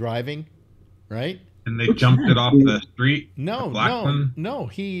driving, right? And they jumped it off the street. No, the black one? no.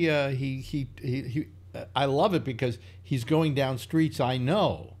 He I love it because he's going down streets I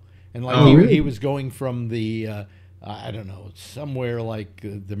know, and like he was going from the I don't know, somewhere like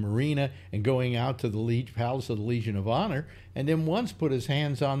the marina and going out to the Palace of the Legion of Honor, and then once put his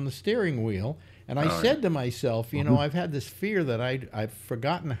hands on the steering wheel. And I said to myself, I've had this fear that I've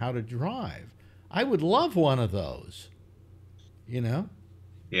forgotten how to drive. I would love one of those, Yeah.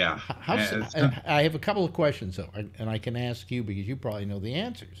 I have a couple of questions, though, and I can ask you because you probably know the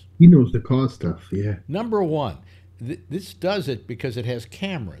answers. He knows the car stuff. Yeah. Number one, this does it because it has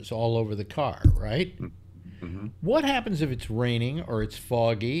cameras all over the car, right? Mm-hmm. What happens if it's raining or it's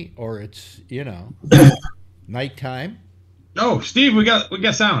foggy or it's, nighttime? Oh, Steve, we got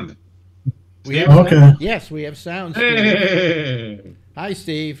sound. We have Okay. Yes, we have sound. Steve. Hey. Hi,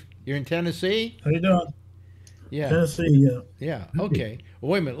 Steve. You're in Tennessee? How you doing? Yeah. Tennessee, yeah. Yeah. Okay.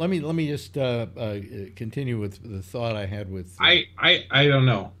 Well, wait a minute. Let me just continue with the thought I had with. I don't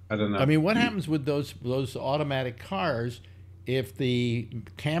know. I don't know. I mean, what happens with those automatic cars if the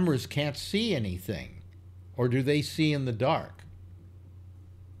cameras can't see anything, or do they see in the dark?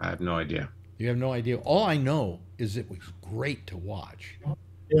 I have no idea. You have no idea. All I know is it was great to watch.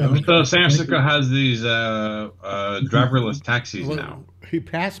 Yeah. So San Francisco has these driverless taxis now. He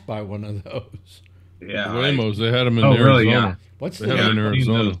passed by one of those. Yeah. Waymos, they had them in Oh, Arizona. really? Yeah. What's They the had them in name?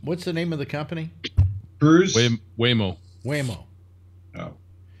 Arizona. What's the name of the company? Cruise. Waymo. Waymo. Oh.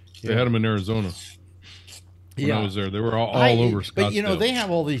 They had them in Arizona. When I was there, they were all over Scottsdale. But they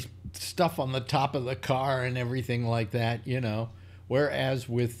have all these stuff on the top of the car and everything like that, Whereas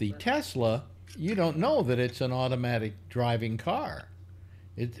with the Tesla, you don't know that it's an automatic driving car.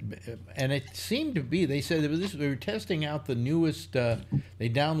 And it seemed to be. They said they were testing out the newest. They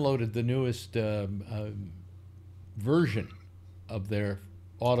downloaded the newest version of their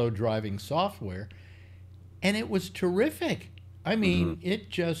auto driving software, and it was terrific. I mean,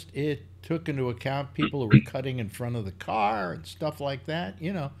 it took into account people who were cutting in front of the car and stuff like that.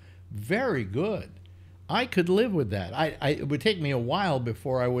 Very good. I could live with that. It would take me a while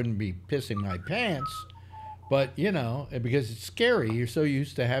before I wouldn't be pissing my pants. But, because it's scary. You're so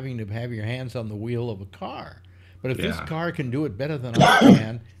used to having to have your hands on the wheel of a car. But if this car can do it better than I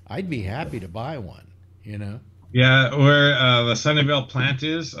can, I'd be happy to buy one, Yeah, where the Sunnyvale plant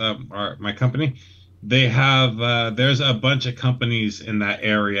is, my company, they have, there's a bunch of companies in that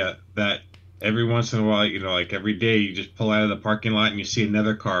area that every once in a while, like every day you just pull out of the parking lot and you see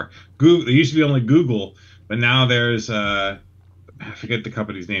another car. Google, there used to be only Google, But now there's I forget the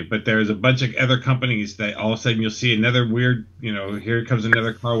company's name, but there's a bunch of other companies that all of a sudden you'll see another weird, here comes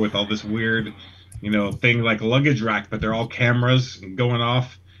another car with all this weird, thing like a luggage rack, but they're all cameras going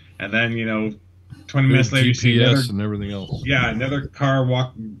off, and then 20 minutes later you see GPS and everything else. Yeah, another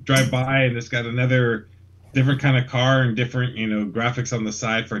car drive by, and it's got another different kind of car and different graphics on the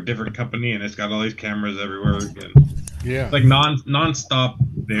side for a different company, and it's got all these cameras everywhere again. Yeah, like non-stop.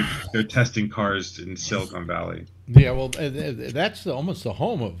 They're testing cars in Silicon Valley. Yeah, well, that's almost the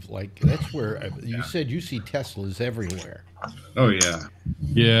home of that's where you said you see Teslas everywhere. Oh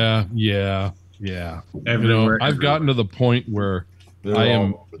yeah, yeah. Everywhere. I've gotten to the point where I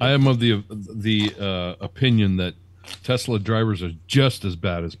am of the opinion that Tesla drivers are just as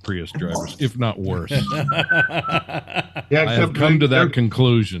bad as Prius drivers, if not worse. I have come to that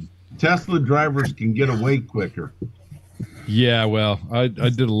conclusion. Tesla drivers can get away quicker. Yeah, well, I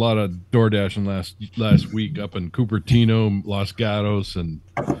did a lot of DoorDashing last week up in Cupertino, Los Gatos, and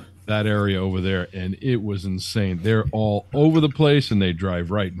that area over there, and it was insane. They're all over the place, and they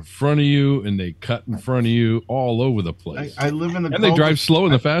drive right in front of you, and they cut in front of you all over the place. I live in and they drive slow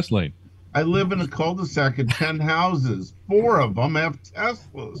in the fast lane. I live in a cul-de-sac of 10 houses. 4 of them have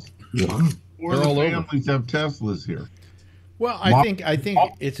Teslas. 4 of the families have Teslas here. Well, I think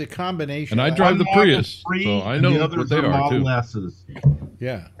it's a combination. And I drive the Prius, so I know what they are too. L's.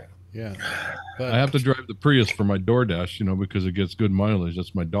 Yeah. But I have to drive the Prius for my DoorDash, because it gets good mileage.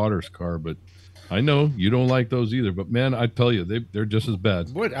 That's my daughter's car, but I know you don't like those either. But man, I tell you, they're just as bad.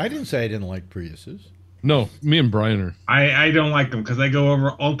 What? I didn't say I didn't like Priuses. No, me and Brian are. I don't like them because they go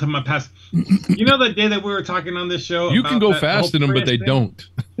over Ultima Pass. The day that we were talking on this show, you can go fast in them, but they don't.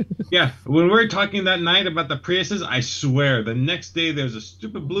 Yeah, when we were talking that night about the Priuses, I swear the next day there's a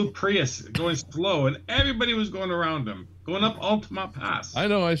stupid blue Prius going slow, and everybody was going around them, going up Ultima Pass. I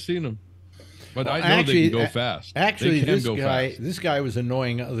know, I've seen them, but I know they can go fast. Actually, this guy was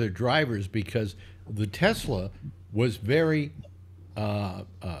annoying other drivers because the Tesla was very.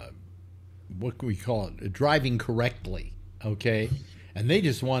 What can we call it? Driving correctly, okay? And they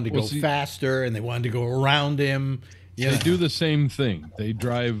just wanted to go faster, and they wanted to go around him. They do the same thing. They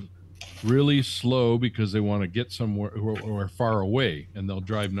drive really slow because they want to get somewhere or far away, and they'll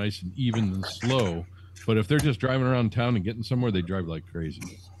drive nice and even and slow. But if they're just driving around town and getting somewhere, they drive like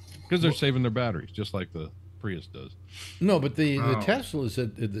crazy because they're saving their batteries, just like the Prius does. No, but the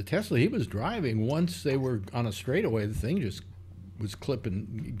Tesla he was driving, once they were on a straightaway, the thing just was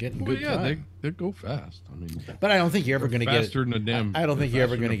clipping, getting good time. They go fast. I mean, but I don't think you're ever going to get faster than a damn. I don't think you're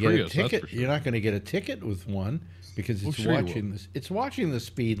ever going to get Prius, a ticket. sure. You're not going to get a ticket with one because it's watching this. It's watching the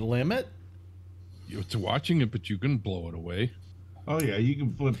speed limit. It's watching it, but you can blow it away. Oh yeah, you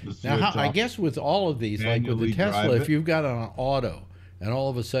can flip the switch. Now, I guess with all of these, like with the Tesla, if you've got an auto and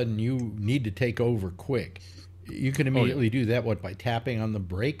all of a sudden you need to take over quick, you can immediately do that. What, by tapping on the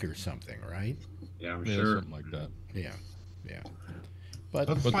brake or something, right? Yeah, I'm sure. Something like that. Yeah. But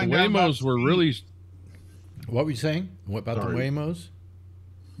the Waymos were really. What were you saying? What about the Waymos?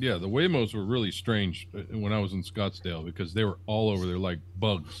 Yeah, the Waymos were really strange when I was in Scottsdale because they were all over there like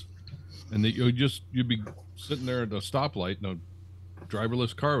bugs, and you'd be sitting there at a stoplight and a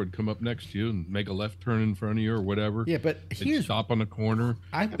driverless car would come up next to you and make a left turn in front of you or whatever. Yeah, but they'd stop on the corner.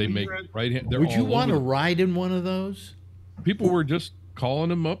 They make right hand. Would you want to ride in one of those? People were just calling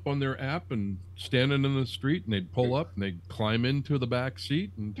them up on their app and standing in the street, and they'd pull up and they'd climb into the back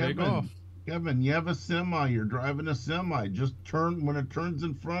seat and take off. Kevin, you have a semi. You're driving a semi. Just turn when it turns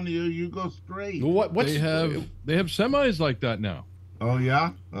in front of you. You go straight. They have semis like that now. Oh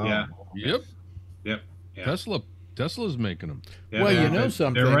yeah. Yeah. Yep. Yeah. Tesla's making them. Yeah, well, you know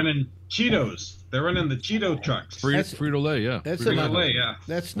something. They're running Cheetos. They're running the Cheeto trucks. Frito-Lay, yeah. Frito-Lay, yeah.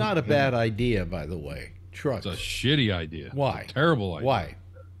 That's not a bad idea, by the way. Trucks. It's a shitty idea. Why? It's a terrible idea. Why?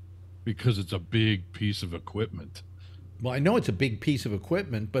 Because it's a big piece of equipment. Well, I know it's a big piece of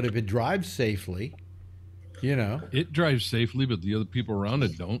equipment, but if it drives safely, It drives safely, but the other people around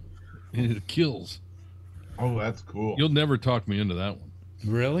it don't. And it kills. Oh, that's cool. You'll never talk me into that one.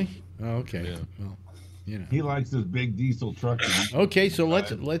 Really? Oh, okay. Yeah. Well, he likes his big diesel truck. Okay, so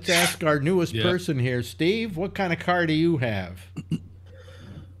let's ask our newest person here. Steve, what kind of car do you have?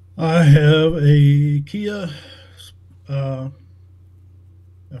 I have a Kia. I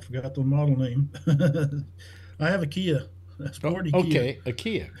forgot the model name. I have a Kia. A sporty Kia. Okay, a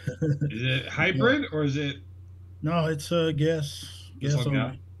Kia. Is it hybrid or is it? No, it's gas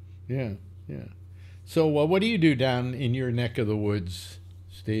only. Yeah. So what do you do down in your neck of the woods,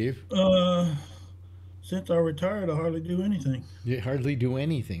 Steve? Since I retired, I hardly do anything. You hardly do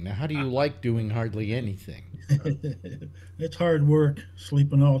anything. Now, how do you like doing hardly anything? It's hard work,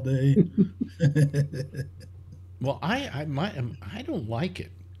 sleeping all day. Well, I don't like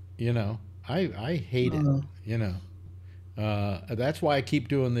it. You know, I hate it. You know, that's why I keep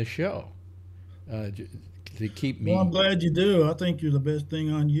doing this show. To keep me. Well, I'm glad you do. I think you're the best thing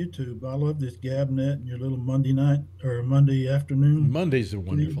on YouTube. I love this GabNet and your little Monday night or Monday afternoon. Mondays are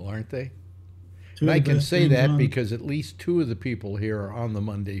wonderful, aren't they? Two And of I the can best say things that on. because at least two of the people here are on the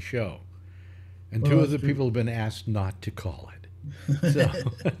Monday show. And Well, two of the that's true. people have been asked not to call it. So.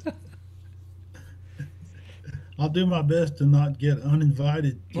 I'll do my best to not get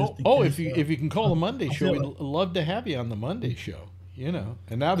uninvited. Just in case, if you can call the Monday I'll show, do we'd love to have you on the Monday show. You know,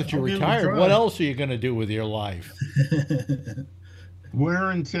 and now that you're I'll give it a retired, try. what else are you going to do with your life?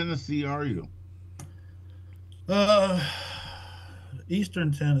 Where in Tennessee are you?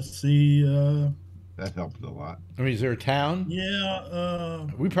 Eastern Tennessee. That helps a lot. I mean, is there a town? Yeah.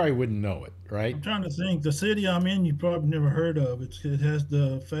 We probably wouldn't know it, right? I'm trying to think. The city I'm in, you probably never heard of. It has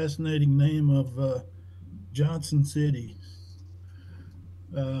the fascinating name of Johnson City.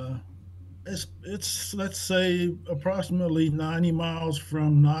 It's let's say approximately 90 miles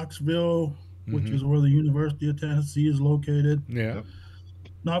from Knoxville, which is where the University of Tennessee is located. Yeah.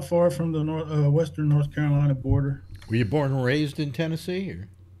 Not far from the western North Carolina border. Were you born and raised in Tennessee? Or?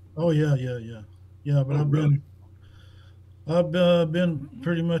 Oh yeah. But I've been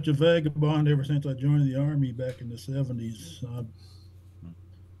pretty much a vagabond ever since I joined the Army back in the 70s. I've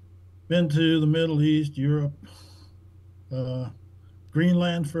been to the Middle East, Europe,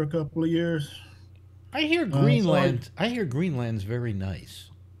 Greenland for a couple of years. I hear Greenland. I hear Greenland's very nice.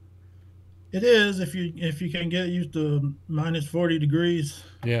 It is if you can get used to minus 40 degrees.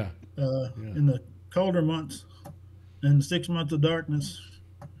 Yeah. In the colder months, and 6 months of darkness.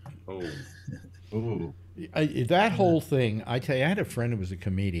 Oh. That whole thing. I tell you, I had a friend who was a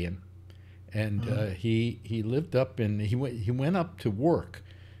comedian, and he lived up in he went up to work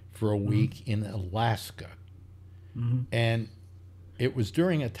for a week in Alaska, and it was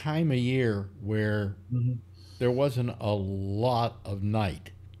during a time of year where there wasn't a lot of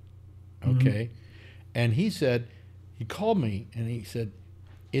night. Okay. And he said, he called me and he said,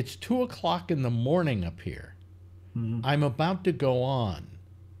 it's 2:00 in the morning up here. I'm about to go on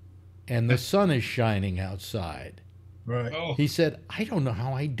and the sun is shining outside. Right. He said, I don't know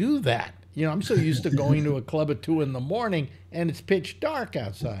how I do that. You know, I'm so used to going to a club at 2 in the morning and it's pitch dark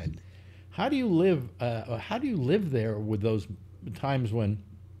outside. How do you live there with those times when,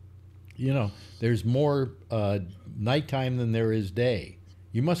 you know, there's more nighttime than there is day?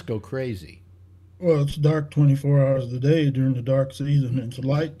 You must go crazy. Well, it's dark 24 hours a day during the dark season. It's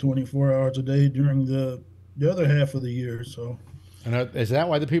light 24 hours a day during the other half of the year. So, and is that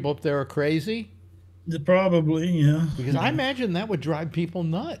why the people up there are crazy? Probably, yeah. Because I imagine that would drive people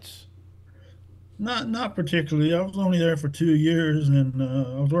nuts. Not particularly. I was only there for 2 years, and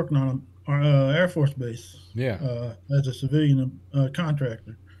I was working on an Air Force base. Yeah. As a civilian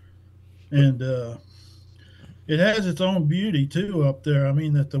contractor, and it has its own beauty too up there. I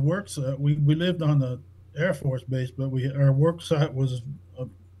mean, that the work site, we lived on the Air Force base, but our work site was a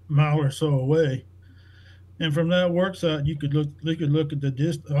mile or so away. And from that work site, you could look at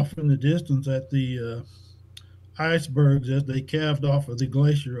off in the distance at the icebergs as they calved off of the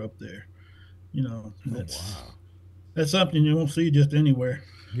glacier up there. You know, that's something you won't see just anywhere.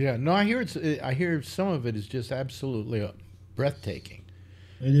 Yeah, no, I hear some of it is just absolutely breathtaking.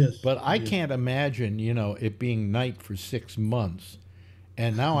 It is. But I can't imagine, you know, it being night for 6 months.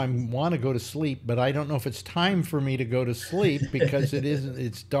 And now I want to go to sleep, but I don't know if it's time for me to go to sleep because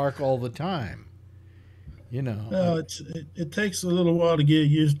it's dark all the time. You know. No, it takes a little while to get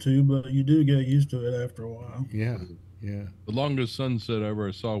used to, but you do get used to it after a while. Yeah. Yeah. The longest sunset I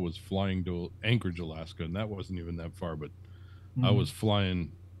ever saw was flying to Anchorage, Alaska, and that wasn't even that far, but I was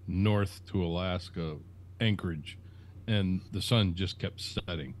flying north to Alaska, Anchorage, and the sun just kept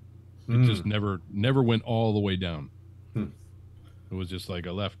setting. It just never went all the way down. It was just like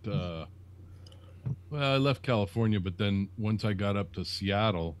I left California, but then once I got up to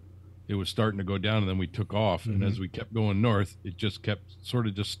Seattle, it was starting to go down, and then we took off. And as we kept going north, it just kept sort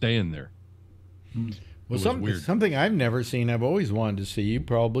of just staying there. Well, something I've never seen, I've always wanted to see, you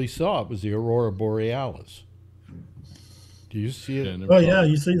probably saw it, was the Aurora Borealis. Do you see it? Oh, yeah,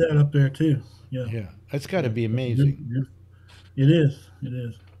 you see that up there, too. Yeah. Yeah, that's got to be amazing. It is. It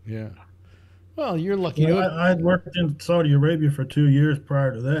is. Yeah. Well, you're lucky. Well, I had worked in Saudi Arabia for 2 years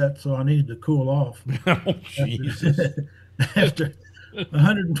prior to that, so I needed to cool off. Oh, Jesus. After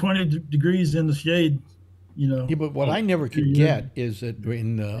 120 degrees in the shade, you know. Yeah, but what I never could get is that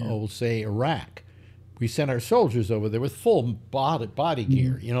in, say, Iraq, we sent our soldiers over there with full body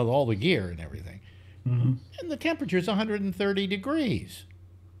gear, you know, all the gear and everything. And the temperature's 130 degrees.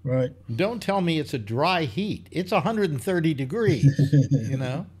 Right. Don't tell me it's a dry heat. It's 130 degrees, you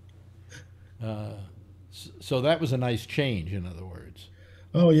know? So that was a nice change, in other words.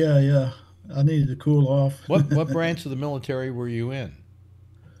 Oh, yeah, yeah. I needed to cool off. What branch of the military were you in?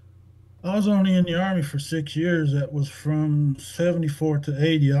 I was only in the Army for 6 years. That was from 74 to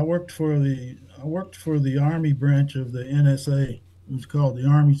 80. I worked for the Army branch of the NSA. It was called the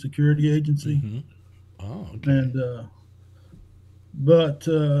Army Security Agency. Oh, okay. And but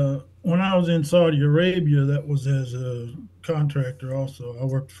when I was in Saudi Arabia, that was as a contractor also. I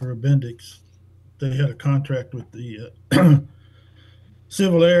worked for Bendix. They had a contract with the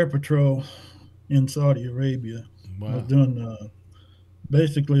Civil Air Patrol in Saudi Arabia. Wow. I was doing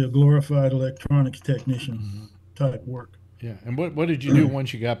basically a glorified electronics technician type work. Yeah. And what did you do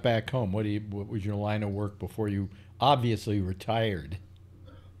once you got back home? What was your line of work before you obviously retired?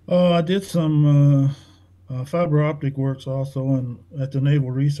 Oh, I did some fiber optic works also at the Naval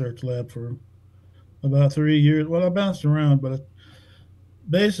Research Lab for about 3 years. Well, I bounced around, but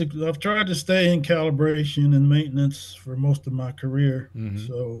basically I've tried to stay in calibration and maintenance for most of my career.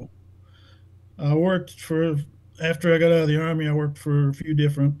 So I worked after I got out of the Army, I worked for a few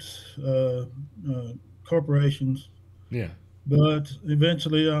different corporations. Yeah. But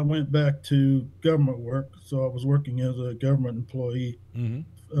eventually I went back to government work. So I was working as a government employee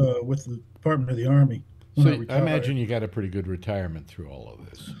with the Department of the Army. So I imagine you got a pretty good retirement through all of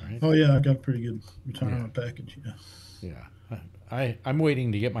this, right? Oh, yeah, I got a pretty good retirement package, yeah. Yeah. I'm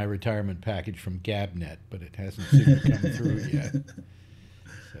waiting to get my retirement package from Gabnet, but it hasn't seemed to come through yet.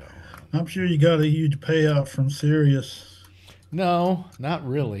 So, I'm sure you got a huge payout from Sirius. No, not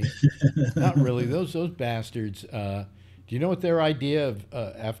really. Not really. Those bastards. Do you know what their idea of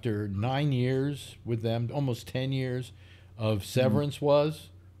after 9 years with them, almost 10 years of severance was?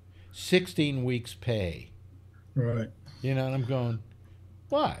 16 weeks pay. Right. You know, and I'm going,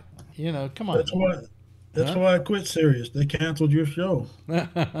 what? You know, come on. That's why I quit Sirius. They canceled your show. I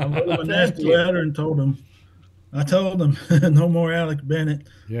wrote them a nasty you. letter and told them, no more Alec Bennett.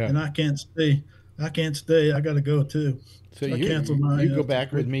 Yeah. And I can't stay. I got to go too. So I canceled my. You go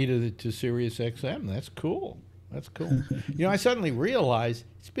back with me to Sirius XM. That's cool. That's cool. You know, I suddenly realized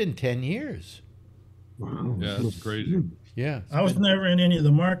it's been 10 years. Wow. Yeah, that's crazy. Yeah. I was never in any of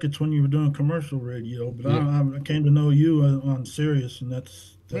the markets when you were doing commercial radio, but I came to know you on Sirius, and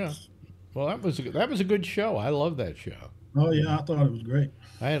that's. Yeah. Well, that was a good show. I love that show. Oh yeah, I thought it was great.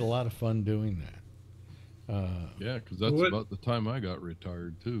 I had a lot of fun doing that. Yeah, because that's about the time I got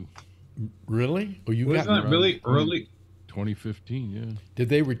retired too. Really? Oh, you Wasn't got that really early? 2015, yeah. Did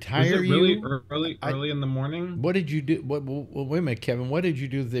they retire Was it really you? early in the morning? What did you do? Well, wait a minute, Kevin. What did you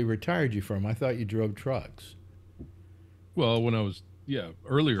do that they retired you from? I thought you drove trucks. Well, when I was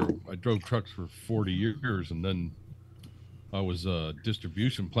earlier, I drove trucks for 40 years, and then I was a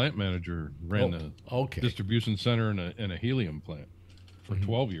distribution plant manager, ran a distribution center and a helium plant for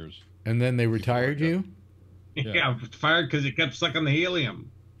 12 years. And then they retired you? Yeah, fired because you kept sucking the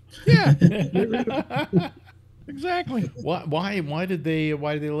helium. Yeah. Exactly. Why did they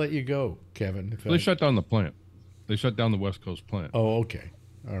let you go, Kevin? They shut down the plant. They shut down the West Coast plant. Oh, okay.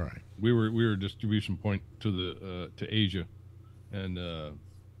 All right. We were a distribution point to Asia, and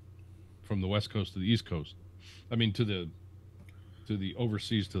from the West Coast to the East Coast. I mean to the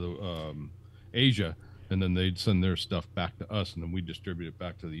overseas to the Asia, and then they'd send their stuff back to us, and then we distribute it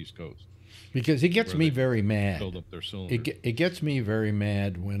back to the East Coast. Because it gets me very mad. Build up their cylinders. It gets me very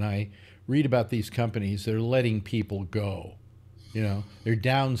mad when I read about these companies. They're letting people go. You know, they're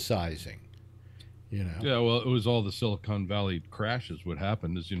downsizing. You know. Yeah, well, it was all the Silicon Valley crashes. What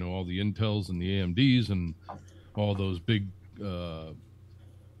happened is, all the Intels and the AMDs and all those big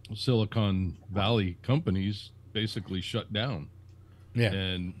Silicon Valley companies basically shut down. Yeah.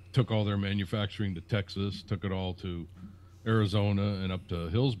 And took all their manufacturing to Texas, took it all to Arizona and up to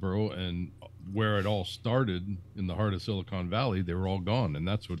Hillsboro, and where it all started in the heart of Silicon Valley, they were all gone. And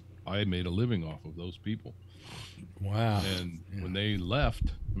that's what I made a living off of, those people. Wow. And when they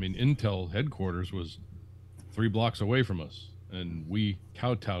left, I mean, Intel headquarters was 3 blocks away from us, and we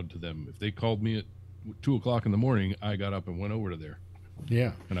kowtowed to them. If they called me at 2 o'clock in the morning, I got up and went over to there.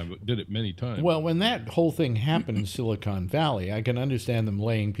 Yeah. And I did it many times. Well, when that whole thing happened in Silicon Valley, I can understand them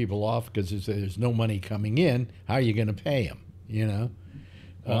laying people off because there's no money coming in. How are you going to pay them,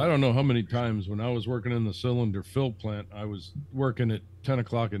 Well, I don't know how many times when I was working in the cylinder fill plant, I was working at 10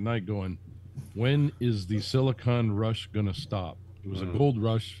 o'clock at night going, when is the silicon rush going to stop? It was a gold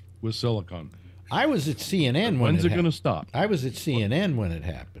rush with silicon. I was at CNN when's it going to stop? I was at CNN when it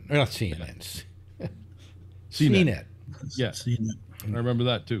happened. Not CNN. CNET. Yeah, CNET. I remember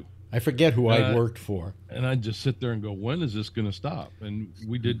that too. I forget who I worked for. And I'd just sit there and go, when is this going to stop? And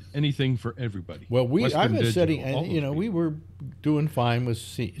we did anything for everybody. Well, I was setting, Digital, and we were doing fine with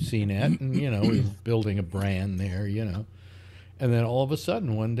CNET, and we were building a brand there, and then all of a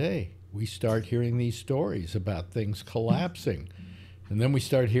sudden one day we start hearing these stories about things collapsing, and then we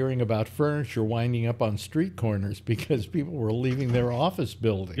start hearing about furniture winding up on street corners because people were leaving their office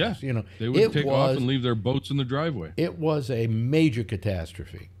buildings. Yeah, they would take off and leave their boats in the driveway. It was a major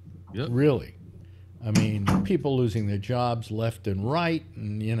catastrophe. Yep. Really. I mean, people losing their jobs left and right,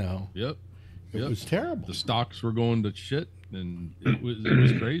 and Yep. It was terrible. The stocks were going to shit, and it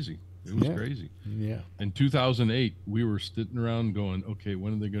was crazy. It was crazy. Yeah. In 2008, we were sitting around going, okay,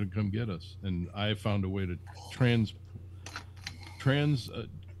 when are they going to come get us? And I found a way to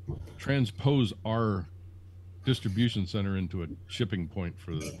transpose our distribution center into a shipping point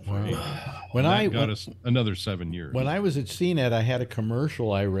for AIM. Got us another 7 years. When I was at CNET, I had a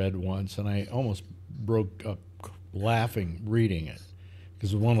commercial I read once, and I almost broke up laughing reading it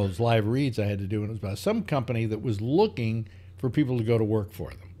because it was one of those live reads I had to do, and it was about some company that was looking for people to go to work for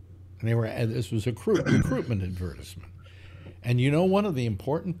them, and this was a recruitment advertisement. And one of the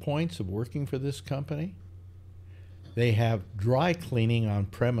important points of working for this company, they have dry cleaning on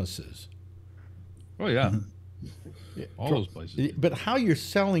premises. Oh yeah. All those places. But how you're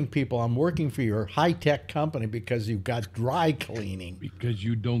selling people, I'm working for your high-tech company because you've got dry cleaning. Because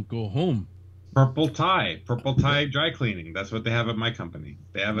you don't go home. Purple tie dry cleaning. That's what they have at my company.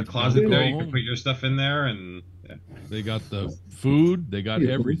 They have a closet there. You can put your stuff in there, and they got the food. They got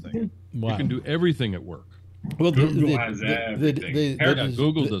everything. Wow. You can do everything at work. Well, Google has everything.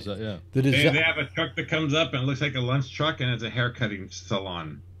 Google does that. Yeah. They have a truck that comes up and it looks like a lunch truck, and it's a hair cutting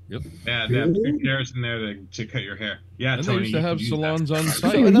salon. Yep. Yeah, they have 2 chairs in there to cut your hair. Yeah, and Tony, they used to have salons on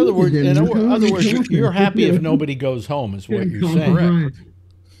site. So in other words, you're happy if nobody goes home, is what you're saying. Correct.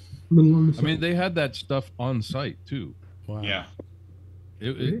 I mean, they had that stuff on site too. Wow. Yeah.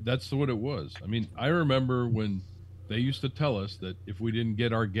 That's what it was. I mean, I remember when they used to tell us that if we didn't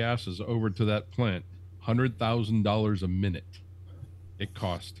get our gases over to that plant, $100,000 a minute it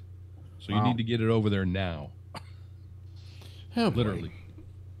cost. So you need to get it over there now. Literally.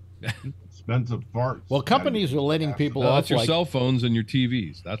 Expensive farts. Well, companies are letting people off that's your cell phones and your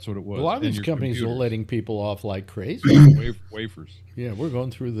TVs. That's what it was. A lot of these companies computers. are letting people off like crazy. Wafers. Yeah, we're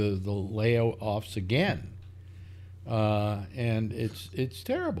going through the layoffs again, and it's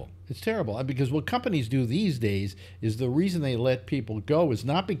terrible. It's terrible because what companies do these days is the reason they let people go is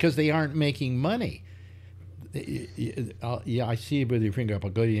not because they aren't making money. Yeah, I see you with your finger up. I'll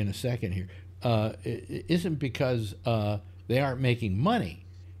go to you in a second here. It isn't because they aren't making money.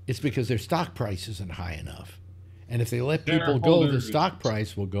 It's because their stock price isn't high enough. And if they let people go, the stock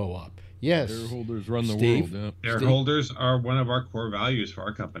price will go up. Yes. Shareholders run the Steve? world. Yeah. Shareholders are one of our core values for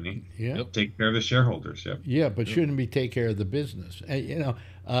our company. Yeah. Yep. Take care of the shareholders. Yep. Yeah, but shouldn't we take care of the business?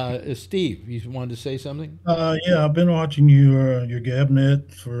 Steve, you wanted to say something? Yeah, I've been watching your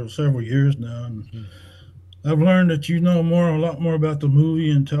Gabnet for several years now, and I've learned that you know a lot more about the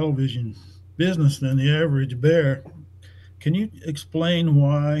movie and television business than the average bear. Can you explain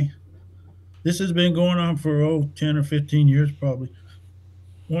why this has been going on for 10 or 15 years probably?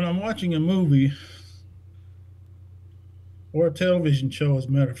 When I'm watching a movie or a television show, as a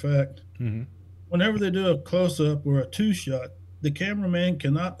matter of fact, whenever they do a close-up or a two-shot, the cameraman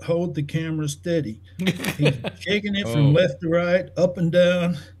cannot hold the camera steady. He's shaking it from left to right, up and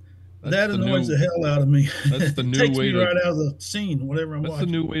down. That annoys the hell out of me. That's the new takes way me right out of the scene, whatever I'm watching. That's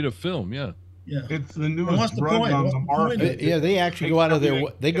the new way to film, yeah. Yeah, it's the newest drug on the market. Yeah, they actually go out of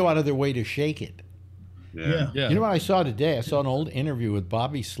their way to shake it. Yeah. You know what I saw today? I saw an old interview with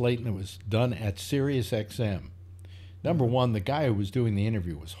Bobby Slayton that was done at Sirius XM. Number one, the guy who was doing the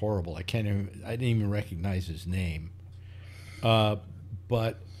interview was horrible. I didn't even recognize his name. But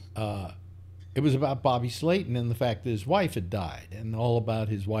it was about Bobby Slayton and the fact that his wife had died, and all about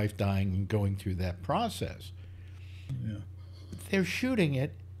his wife dying and going through that process. Yeah. They're shooting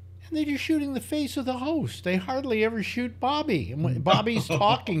it, and they're just shooting the face of the host. They hardly ever shoot Bobby. And when Bobby's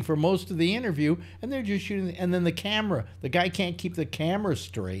talking for most of the interview, and they're just shooting. And then the camera, the guy can't keep the camera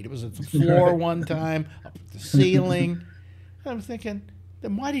straight. It was at the floor one time, up the ceiling. And I'm thinking,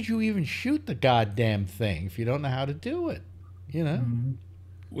 then why did you even shoot the goddamn thing if you don't know how to do it? You know? Mm-hmm.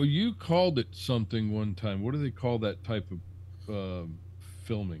 Well, you called it something one time. What do they call that type of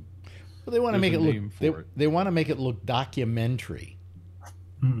filming? Well, they want to make it look. They want to make it look documentary.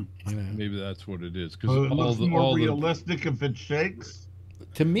 Mm. You know? Maybe that's what it is. Because it looks more realistic if it shakes.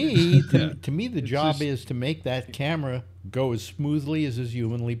 To me, Yeah. to me, the It's job just- is to make that camera go as smoothly as is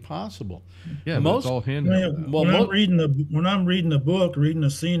humanly possible. Yeah, but it's all handheld. now. Well, when I'm reading a book, reading a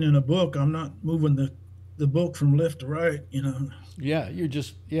scene in a book, I'm not moving the book from left to right. Yeah, you're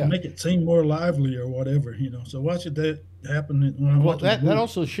just Make it seem more lively or whatever. So why should that happen when I'm Well, watching a that movie?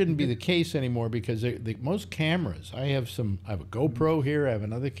 also shouldn't be the case anymore because most cameras. I have a GoPro here. I have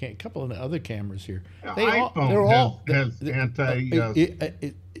another couple of other cameras here. iPhone has anti.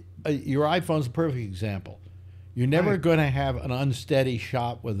 Your iPhone's a perfect example. You're never Right. going to have an unsteady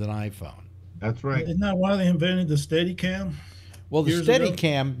shot with an iPhone. That's right. Isn't that why they invented the Steadicam? Well, the Years ago?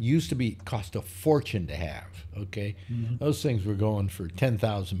 Steadicam used to cost a fortune to have. Okay, those things were going for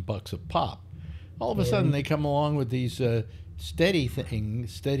 $10,000 a pop. All of a sudden, they come along with these steady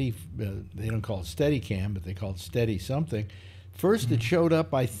things. Steady, they don't call it Steadicam, but they call it Steady something. First, it showed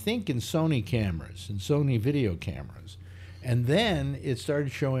up, I think, in Sony cameras and Sony video cameras, and then it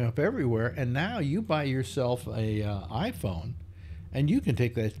started showing up everywhere. And now you buy yourself a iPhone, and you can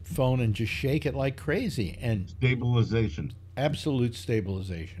take that phone and just shake it like crazy and Stabilization. absolute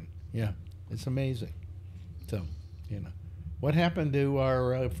stabilization. Yeah, it's amazing. So, what happened to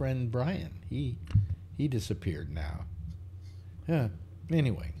our friend Brian? He disappeared now. Yeah.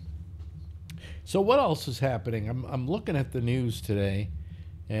 Anyway, so what else is happening? I'm looking at the news today,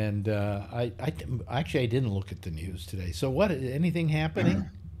 and I didn't look at the news today. So anything happening?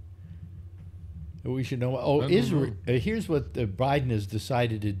 We should know. Oh, I don't Israel. know. Here's what Biden has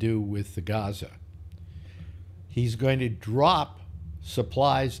decided to do with the Gaza. He's going to drop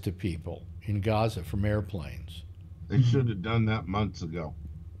supplies to people in Gaza from airplanes. They should have done that months ago.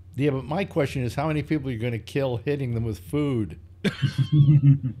 Yeah, but my question is, how many people are you going to kill hitting them with food?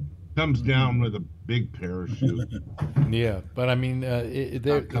 Comes down with a big parachute. Yeah, but I mean,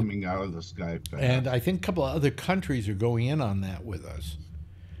 they're Not coming out of the sky fast. and I think a couple of other countries are going in on that with us.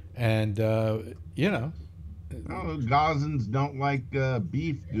 And Oh, Gazans don't like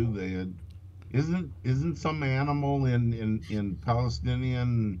beef, do they? Isn't some animal in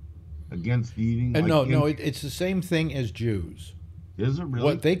Palestinian against eating? no, it's the same thing as Jews. Is it really?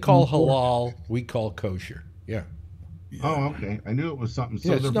 What they call halal, we call kosher. Yeah. Oh, okay. I knew it was something. So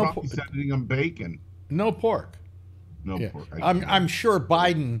Yeah, it's they're no probably sending them bacon. No pork. No Yeah. pork. I'm sure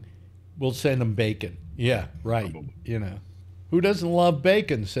Biden will send them bacon. Yeah, right. Probably. Who doesn't love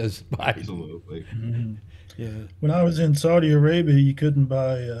bacon? Says Biden. Absolutely. Yeah. When I was in Saudi Arabia, you couldn't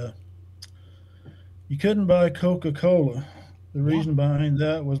buy Coca-Cola. The reason behind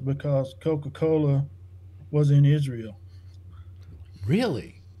that was because Coca-Cola was in Israel.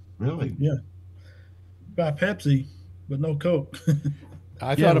 Really? Really? Yeah. Buy Pepsi, but no Coke.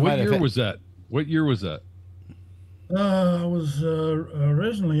 I Yeah, thought it what might year have. was that? What year was that? I was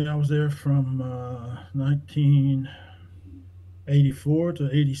originally I was there from 1984 to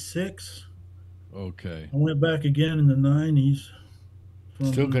 86. Okay. I went back again in the 90s.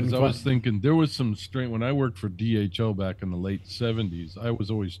 Still couldn't 'Cause I was find- thinking there was some strange when I worked for DHL back in the late 70s. I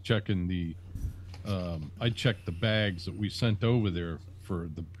was always checking I checked the bags that we sent over there for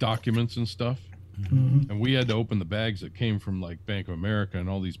the documents and stuff. And we had to open the bags that came from like Bank of America and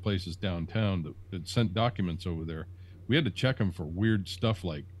all these places downtown that sent documents over there. We had to check them for weird stuff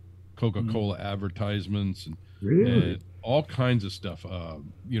like Coca-Cola advertisements and all kinds of stuff.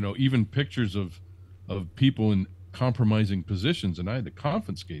 Even pictures of people in compromising positions, and I had to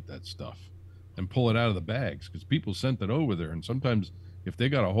confiscate that stuff and pull it out of the bags because people sent it over there, and sometimes if they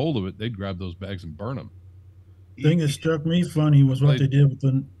got a hold of it, they'd grab those bags and burn them. Thing that struck me funny was what they did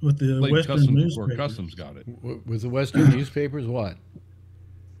with the Like Western customs before newspapers. customs got it. With the Western newspapers, what?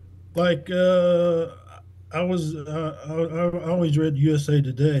 Like I always read USA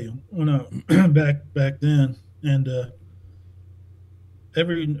Today when I back then, and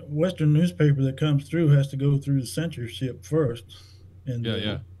every Western newspaper that comes through has to go through the censorship first. And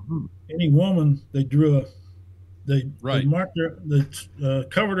any woman they drew they marked her, they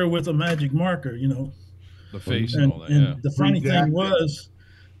covered her with a magic marker, The face and all that. Yeah. The funny thing was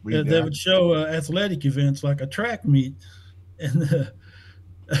that they would show athletic events like a track meet, and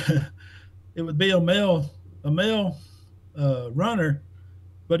it would be a male runner,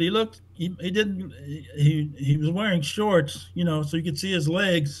 but he was wearing shorts, so you could see his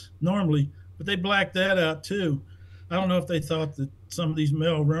legs normally, but they blacked that out too. I don't know if they thought that some of these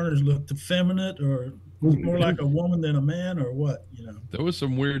male runners looked effeminate or Was more like a woman than a man, or what? There was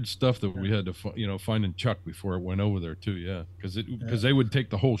some weird stuff that we had to find in Chuck before it went over there too. Yeah, because they would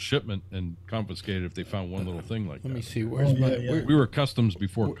take the whole shipment and confiscate it if they found one little thing like that. Let me see. Where's we were customs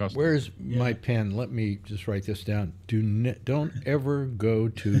before customs. Where's my pen? Let me just write this down. Don't ever go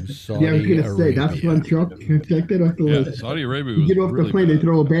to Saudi I was gonna Arabia. say that's one Chuck. Check that off the list. Saudi Arabia. You Was get off really the plane, bad. they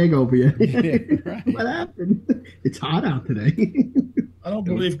throw a bag over you. Yeah, right. What happened? It's hot out today. I don't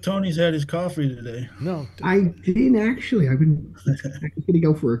believe Tony's had his coffee today. No, I didn't actually. I was gonna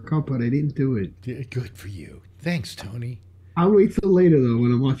go for a cup, but I didn't do it. Good for you. Thanks, Tony. I'll wait till later though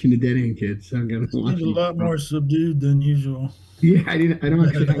when I'm watching the Dead End Kids. I'm gonna watch. He's a lot more subdued than usual. Yeah, I don't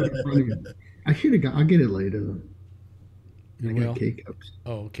actually have it in front of me. I should have got. I'll get it later though. I got K-cups.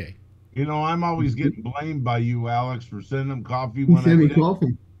 Oh, okay. I'm always getting blamed by you, Alex, for sending them coffee You when sent me did.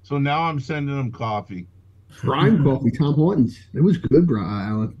 coffee. So now I'm sending them coffee. Prime coffee, Tom Hortons. It was good, bro,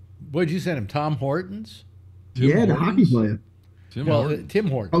 Alan. What'd you send him? Tom Hortons? The hockey player. Tim Hortons.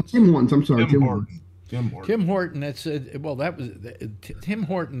 Oh, Tim Hortons. I'm sorry, Tim Hortons. Tim Horton. That's that was Tim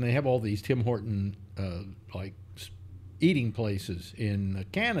Horton. They have all these Tim Horton like eating places in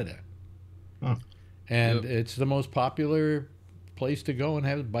Canada, and it's the most popular place to go and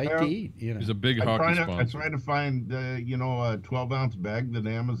have a bite to eat. He's a big hockey sponsor. I try to find a 12-ounce bag that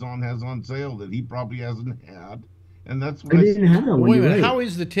Amazon has on sale that he probably hasn't had, and that's what I didn't have that one. Wait a minute. How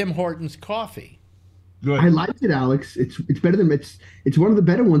is the Tim Hortons coffee? Good. I liked it, Alex. It's better than it's one of the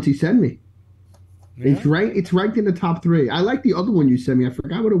better ones he sent me. Yeah? It's ranked in the top 3. I like the other one you sent me. I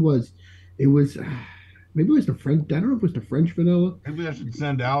forgot what it was. It was maybe it was the French. I don't know if it was the French vanilla. Maybe I should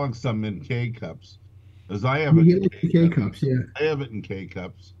send Alex some in K-cups, because I have it in K-cups. Yeah, I have it in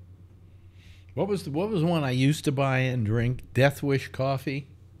K-cups. What was one I used to buy and drink? Death Wish coffee.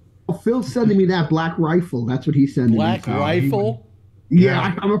 Oh, Phil's sending me that Black Rifle. That's what he's sending Black me. Rifle.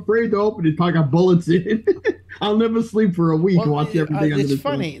 Yeah, I'm afraid to open it. I got bullets in it. I'll never sleep for a week. Watch everything. It's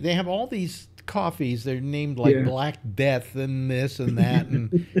funny. They have all these coffees. They're named like Black Death and this and that,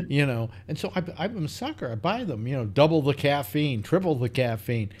 and And so I'm a sucker. I buy them. Double the caffeine, triple the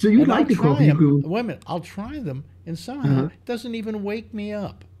caffeine. So you like the coffee? Wait a minute. I'll try them, and somehow it doesn't even wake me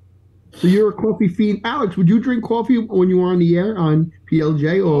up. So you're a coffee fiend, Alex. Would you drink coffee when you were on the air on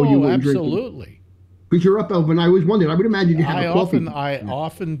PLJ, or you wouldn't drink it? Absolutely. Because you're up overnight. I was wondering. I would imagine you have a coffee. I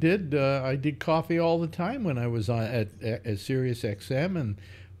often did. I did coffee all the time when I was at Sirius XM, and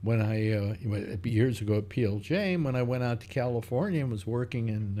when I years ago at PLJ, and when I went out to California and was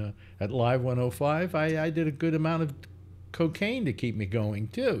working at Live 105, I did a good amount of cocaine to keep me going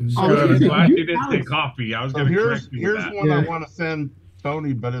too. So I'm glad you didn't say coffee. I was going to correct you. Here's one I want to send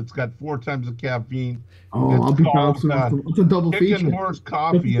Tony, but it's got 4 times the caffeine. Oh, it's I'll be called, It's a double feature. Chicken Horse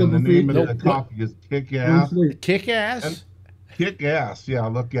Coffee, and the name of the coffee is Kick Ass. Kick Ass? Kick Ass, yeah,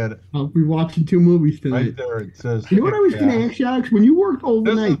 look at it. I'll be watching 2 movies tonight. Right there, it says. You know what I was going to ask you, Alex? When you worked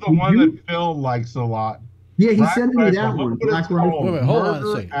overnight, this is the one that Phil likes a lot. Yeah, he sent me that one. Black Rifle. Wait a minute, hold on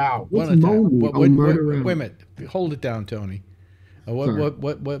a second. Wait a minute. Hold it down, Tony.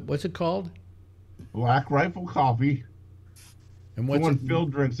 What's it called? Black Rifle Coffee. And what's the one Phil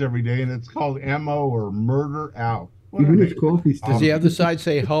drinks every day, and it's called MO or Murder Out. Even his coffee stuff. Does the other side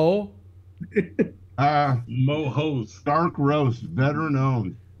say ho? Mo Hose. Dark Roast, veteran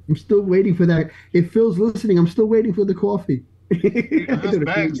owned. I'm still waiting for that. If Phil's listening, I'm still waiting for the coffee. This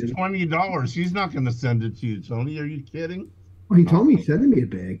bag's $20. He's not going to send it to you, Tony. Are you kidding? Oh, he told me he's sending me a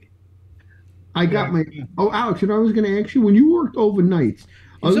bag. I got my. Oh, Alex, I was going to ask you, when you worked overnights.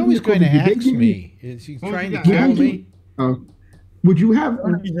 He's always going to ask me. Is he trying to kill me? Would you have?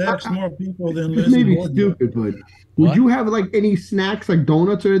 He's asked more people than this may be stupid, but would you have like any snacks, like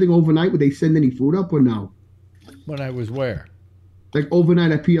donuts or anything overnight? Would they send any food up or no? When I was where? Like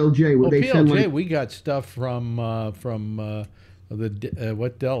overnight at PLJ, would they send like? We got stuff from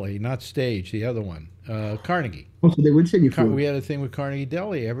what deli? Not Stage, the other one, Carnegie. Oh, so they would send you food. We had a thing with Carnegie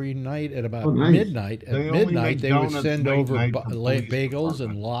Deli every night at about midnight. At midnight, they would send over bagels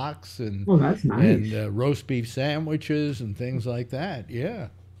and lox and that's nice. And roast beef sandwiches and things like that. Yeah.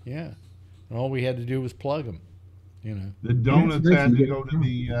 And all we had to do was plug them. The donuts had to go to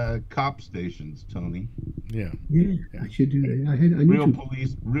the cop stations, Tony. Yeah, I should do that. I real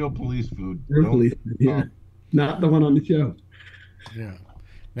police food. Real police food, yeah. Not the one on the show. Yeah.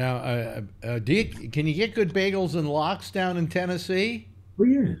 Now, can you get good bagels and lox down in Tennessee? Oh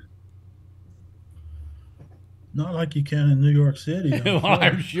yeah. Not like you can in New York City.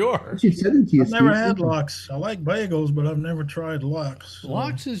 I'm sure. I've never had lox. I like bagels, but I've never tried lox. So.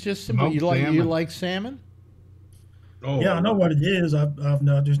 Lox is just simple. You like salmon? Oh, yeah, I know what it is. I've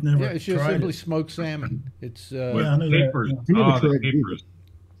just never. Yeah, it's just simply smoked salmon. It's I knew capers. that. The capers.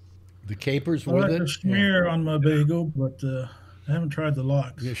 The capers I with like it? to smear on my bagel, but I haven't tried the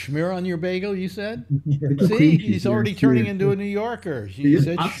lox. You smear on your bagel, you said? It's a See, cream he's cheese, already yes, turning yes. into a New Yorker. You Yeah,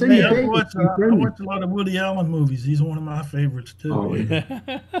 said I'll send you Hey, smear. I watch a lot of Woody Allen movies. He's one of my favorites too. Oh, yeah.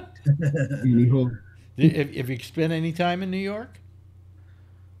 Beanie Hall. Have you spent any time in New York?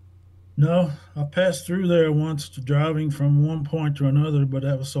 No, I passed through there once driving from one point to another, but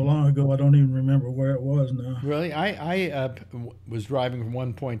that was so long ago I don't even remember where it was now. Really? I was driving from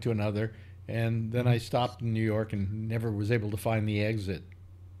one point to another, and then I stopped in New York and never was able to find the exit.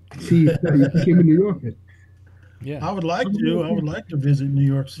 See, you became a New Yorker. Yeah. I would like to visit New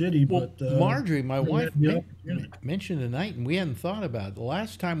York City, Well, but Marjorie, my haven't wife, had the opportunity. mentioned tonight, and we hadn't thought about it. The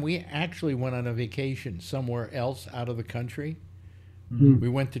last time we actually went on a vacation somewhere else out of the country, we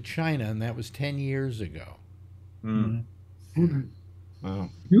went to China, and that was 10 years ago. Wow.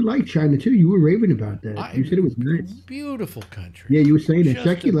 You like China too. You were raving about that. You said it was nice. Beautiful country. Yeah, you were saying that. Just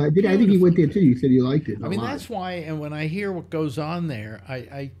Chucky a liked it. I think he went there too. You said you liked it. I mean, that's why, and when I hear what goes on there,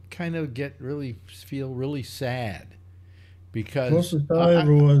 I kind of feel really sad because Closest I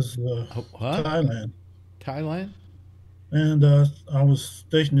ever was Huh? Thailand, Thailand. and I was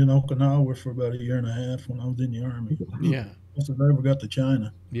stationed in Okinawa for about a year and a half when I was in the army. Yeah, Closest I ever got to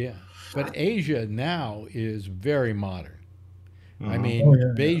China. yeah. But Asia now is very modern. I mean, Oh,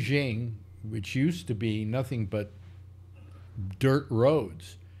 yeah, Beijing, which used to be nothing but dirt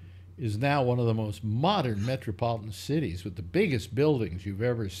roads, is now one of the most modern metropolitan cities with the biggest buildings you've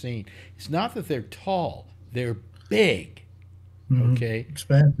ever seen. It's not that they're tall, they're big. Okay?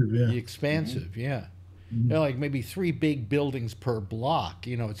 Expansive, yeah. Expansive, yeah. They're like maybe 3 big buildings per block.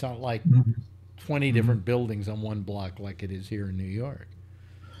 You know, it's not like 20 different buildings on one block like it is here in New York.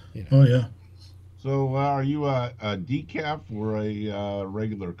 You know? Oh, yeah. So, are you a decaf or a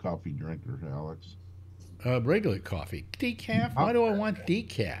regular coffee drinker, Alex? Regular coffee. Decaf? Why do I want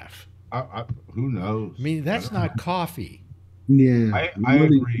decaf? Who knows? I mean, that's not coffee. Yeah, I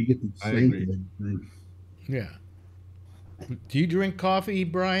agree. I agree. Yeah. Do you drink coffee,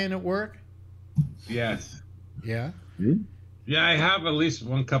 Brian, at work? Yes. Yeah? Yeah, I have at least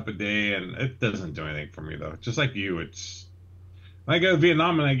 1 cup a day, and it doesn't do anything for me, though. Just like you, it's... I go to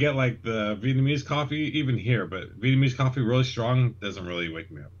Vietnam and I get like the Vietnamese coffee, even here, but Vietnamese coffee really strong doesn't really wake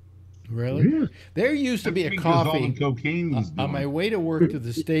me up. Really? Yeah. There used to be a coffee cocaine on my way to work to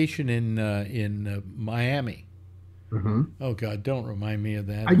the station in Miami. Oh God, don't remind me of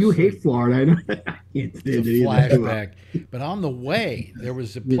that. I do hate Florida. I know. It's a flashback. But on the way, there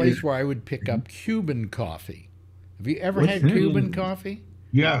was a place where I would pick up Cuban coffee. Have you ever had Cuban coffee?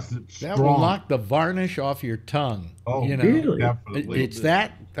 Yes, it's that strong. will knock the varnish off your tongue. Oh, you know? really? Definitely. It's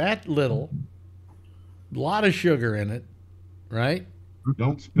that little, a lot of sugar in it, right?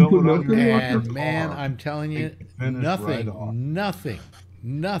 Don't spill it on your And man, I'm telling you, nothing.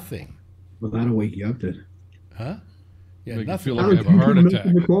 Well, that'll wake you up then. Huh? Yeah, Make you nothing. feel like you have a heart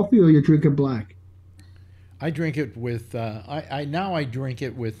attack. The coffee, or you drink it black? I drink it with. I drink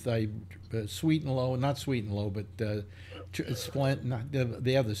it with sweet and low, not sweet and low, but Splint, not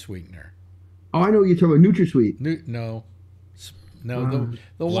the other sweetener. Oh, I know what you're talking about. NutraSweet. No,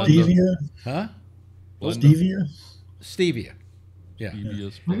 the one. Stevia. Huh? Stevia. Stevia. Yeah.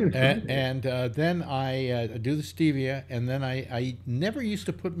 Stevia. And then I do the stevia, and then I never used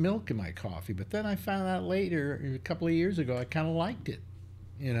to put milk in my coffee, but then I found out later, a couple of years ago, I kind of liked it.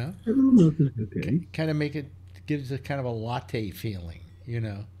 You know, a little milk is okay. Kind of gives it kind of a latte feeling. You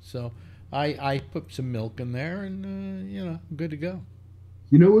know, so I put some milk in there, and you know, I'm good to go.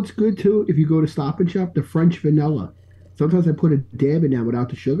 You know what's good too? If you go to Stop and Shop, the French vanilla. Sometimes I put a dab in that without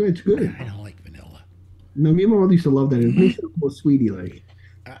the sugar. It's good. I don't like vanilla. No, me and my mother used to love that. It makes it more sweetie like.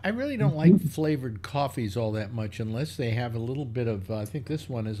 I really don't like flavored coffees all that much unless they have a little bit of. I think this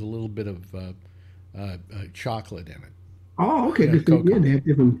one has a little bit of chocolate in it. Oh, okay. Yeah, Yeah, they have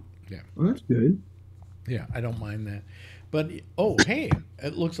different. Yeah. Oh, that's good. Yeah, I don't mind that. But hey,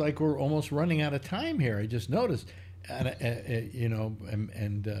 it looks like we're almost running out of time here. I just noticed, you know,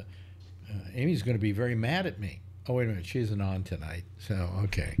 and Amy's going to be very mad at me. Oh wait a minute, she isn't on tonight, so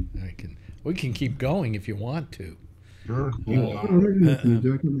okay, we can keep going if you want to. Sure.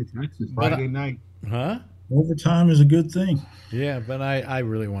 Friday night. Huh? Overtime is a good thing. Yeah, but I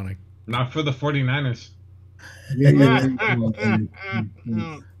really want to. Not for the 49ers. I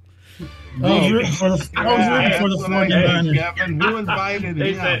was rooting for the 49ers. Kevin, who invited him?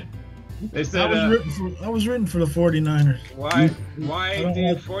 They said, I was rooting for the 49ers. Why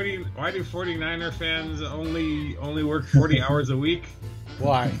do 49er fans only work 40 hours a week?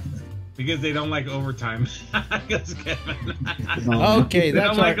 Why? Because they don't like overtime. Okay, they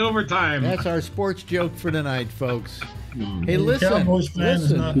don't like overtime. That's our sports joke for tonight, folks. Hey, listen, Cowboys fan is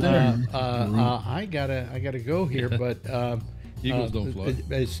listen. not there. I gotta go here, but Eagles don't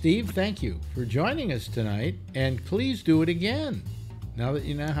fly. Steve, thank you for joining us tonight, and please do it again. Now that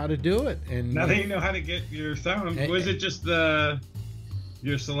you know how to do it, and Now that you know how to get your sound, was it just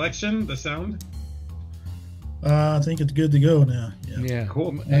your selection, the sound? I think it's good to go now. Yeah,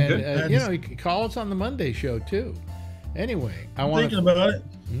 Cool. And you can call us on the Monday show too. Anyway, I'm thinking about it.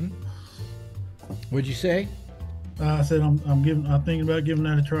 What'd you say? I said I'm thinking about giving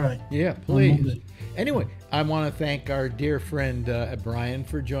that a try. Yeah, please. Anyway, I want to thank our dear friend Brian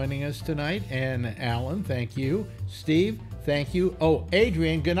for joining us tonight, and Alan, thank you. Steve, thank you. Oh,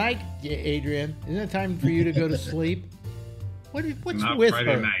 Adrian, good night. Yeah, Adrian, isn't it time for you to go to sleep? What's Not with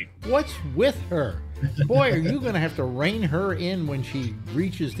Friday her? night. What's with her? Boy, are you going to have to rein her in when she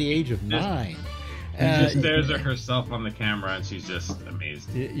reaches the age of 9. She just stares at herself on the camera, and she's just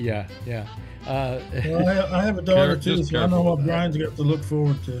amazed. Yeah. Well, I have a daughter too, so I know what Brian's got to look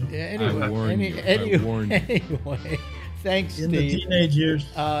forward to. Anyway, thanks, in Steve. the teenage years.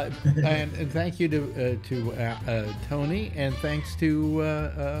 And thank you to Tony, and thanks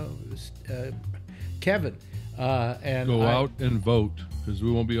to Kevin. And go out and vote, because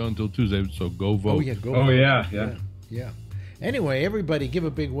we won't be on until Tuesday, so go vote. Oh, yeah, go vote. Yeah. Anyway, everybody give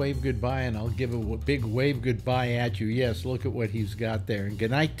a big wave goodbye, and I'll give a big wave goodbye at you. Yes, look at what he's got there. And good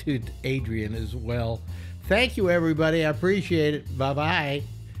night to Adrian as well. Thank you, everybody. I appreciate it. Bye-bye.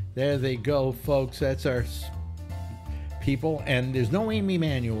 There they go, folks. That's our people. And there's no Amy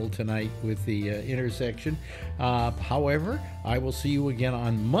Manuel tonight with the intersection. However, I will see you again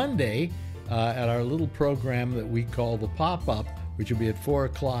on Monday at our little program that we call the Pop-Up, which will be at 4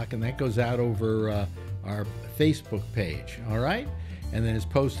 o'clock, and that goes out over our Facebook page, all right? And then it's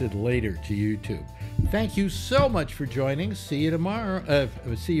posted later to YouTube. Thank you so much for joining. See you tomorrow.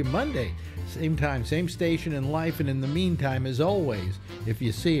 See you Monday. Same time, same station in life. And in the meantime, as always, if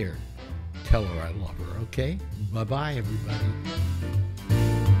you see her, tell her I love her, okay? Bye-bye, everybody.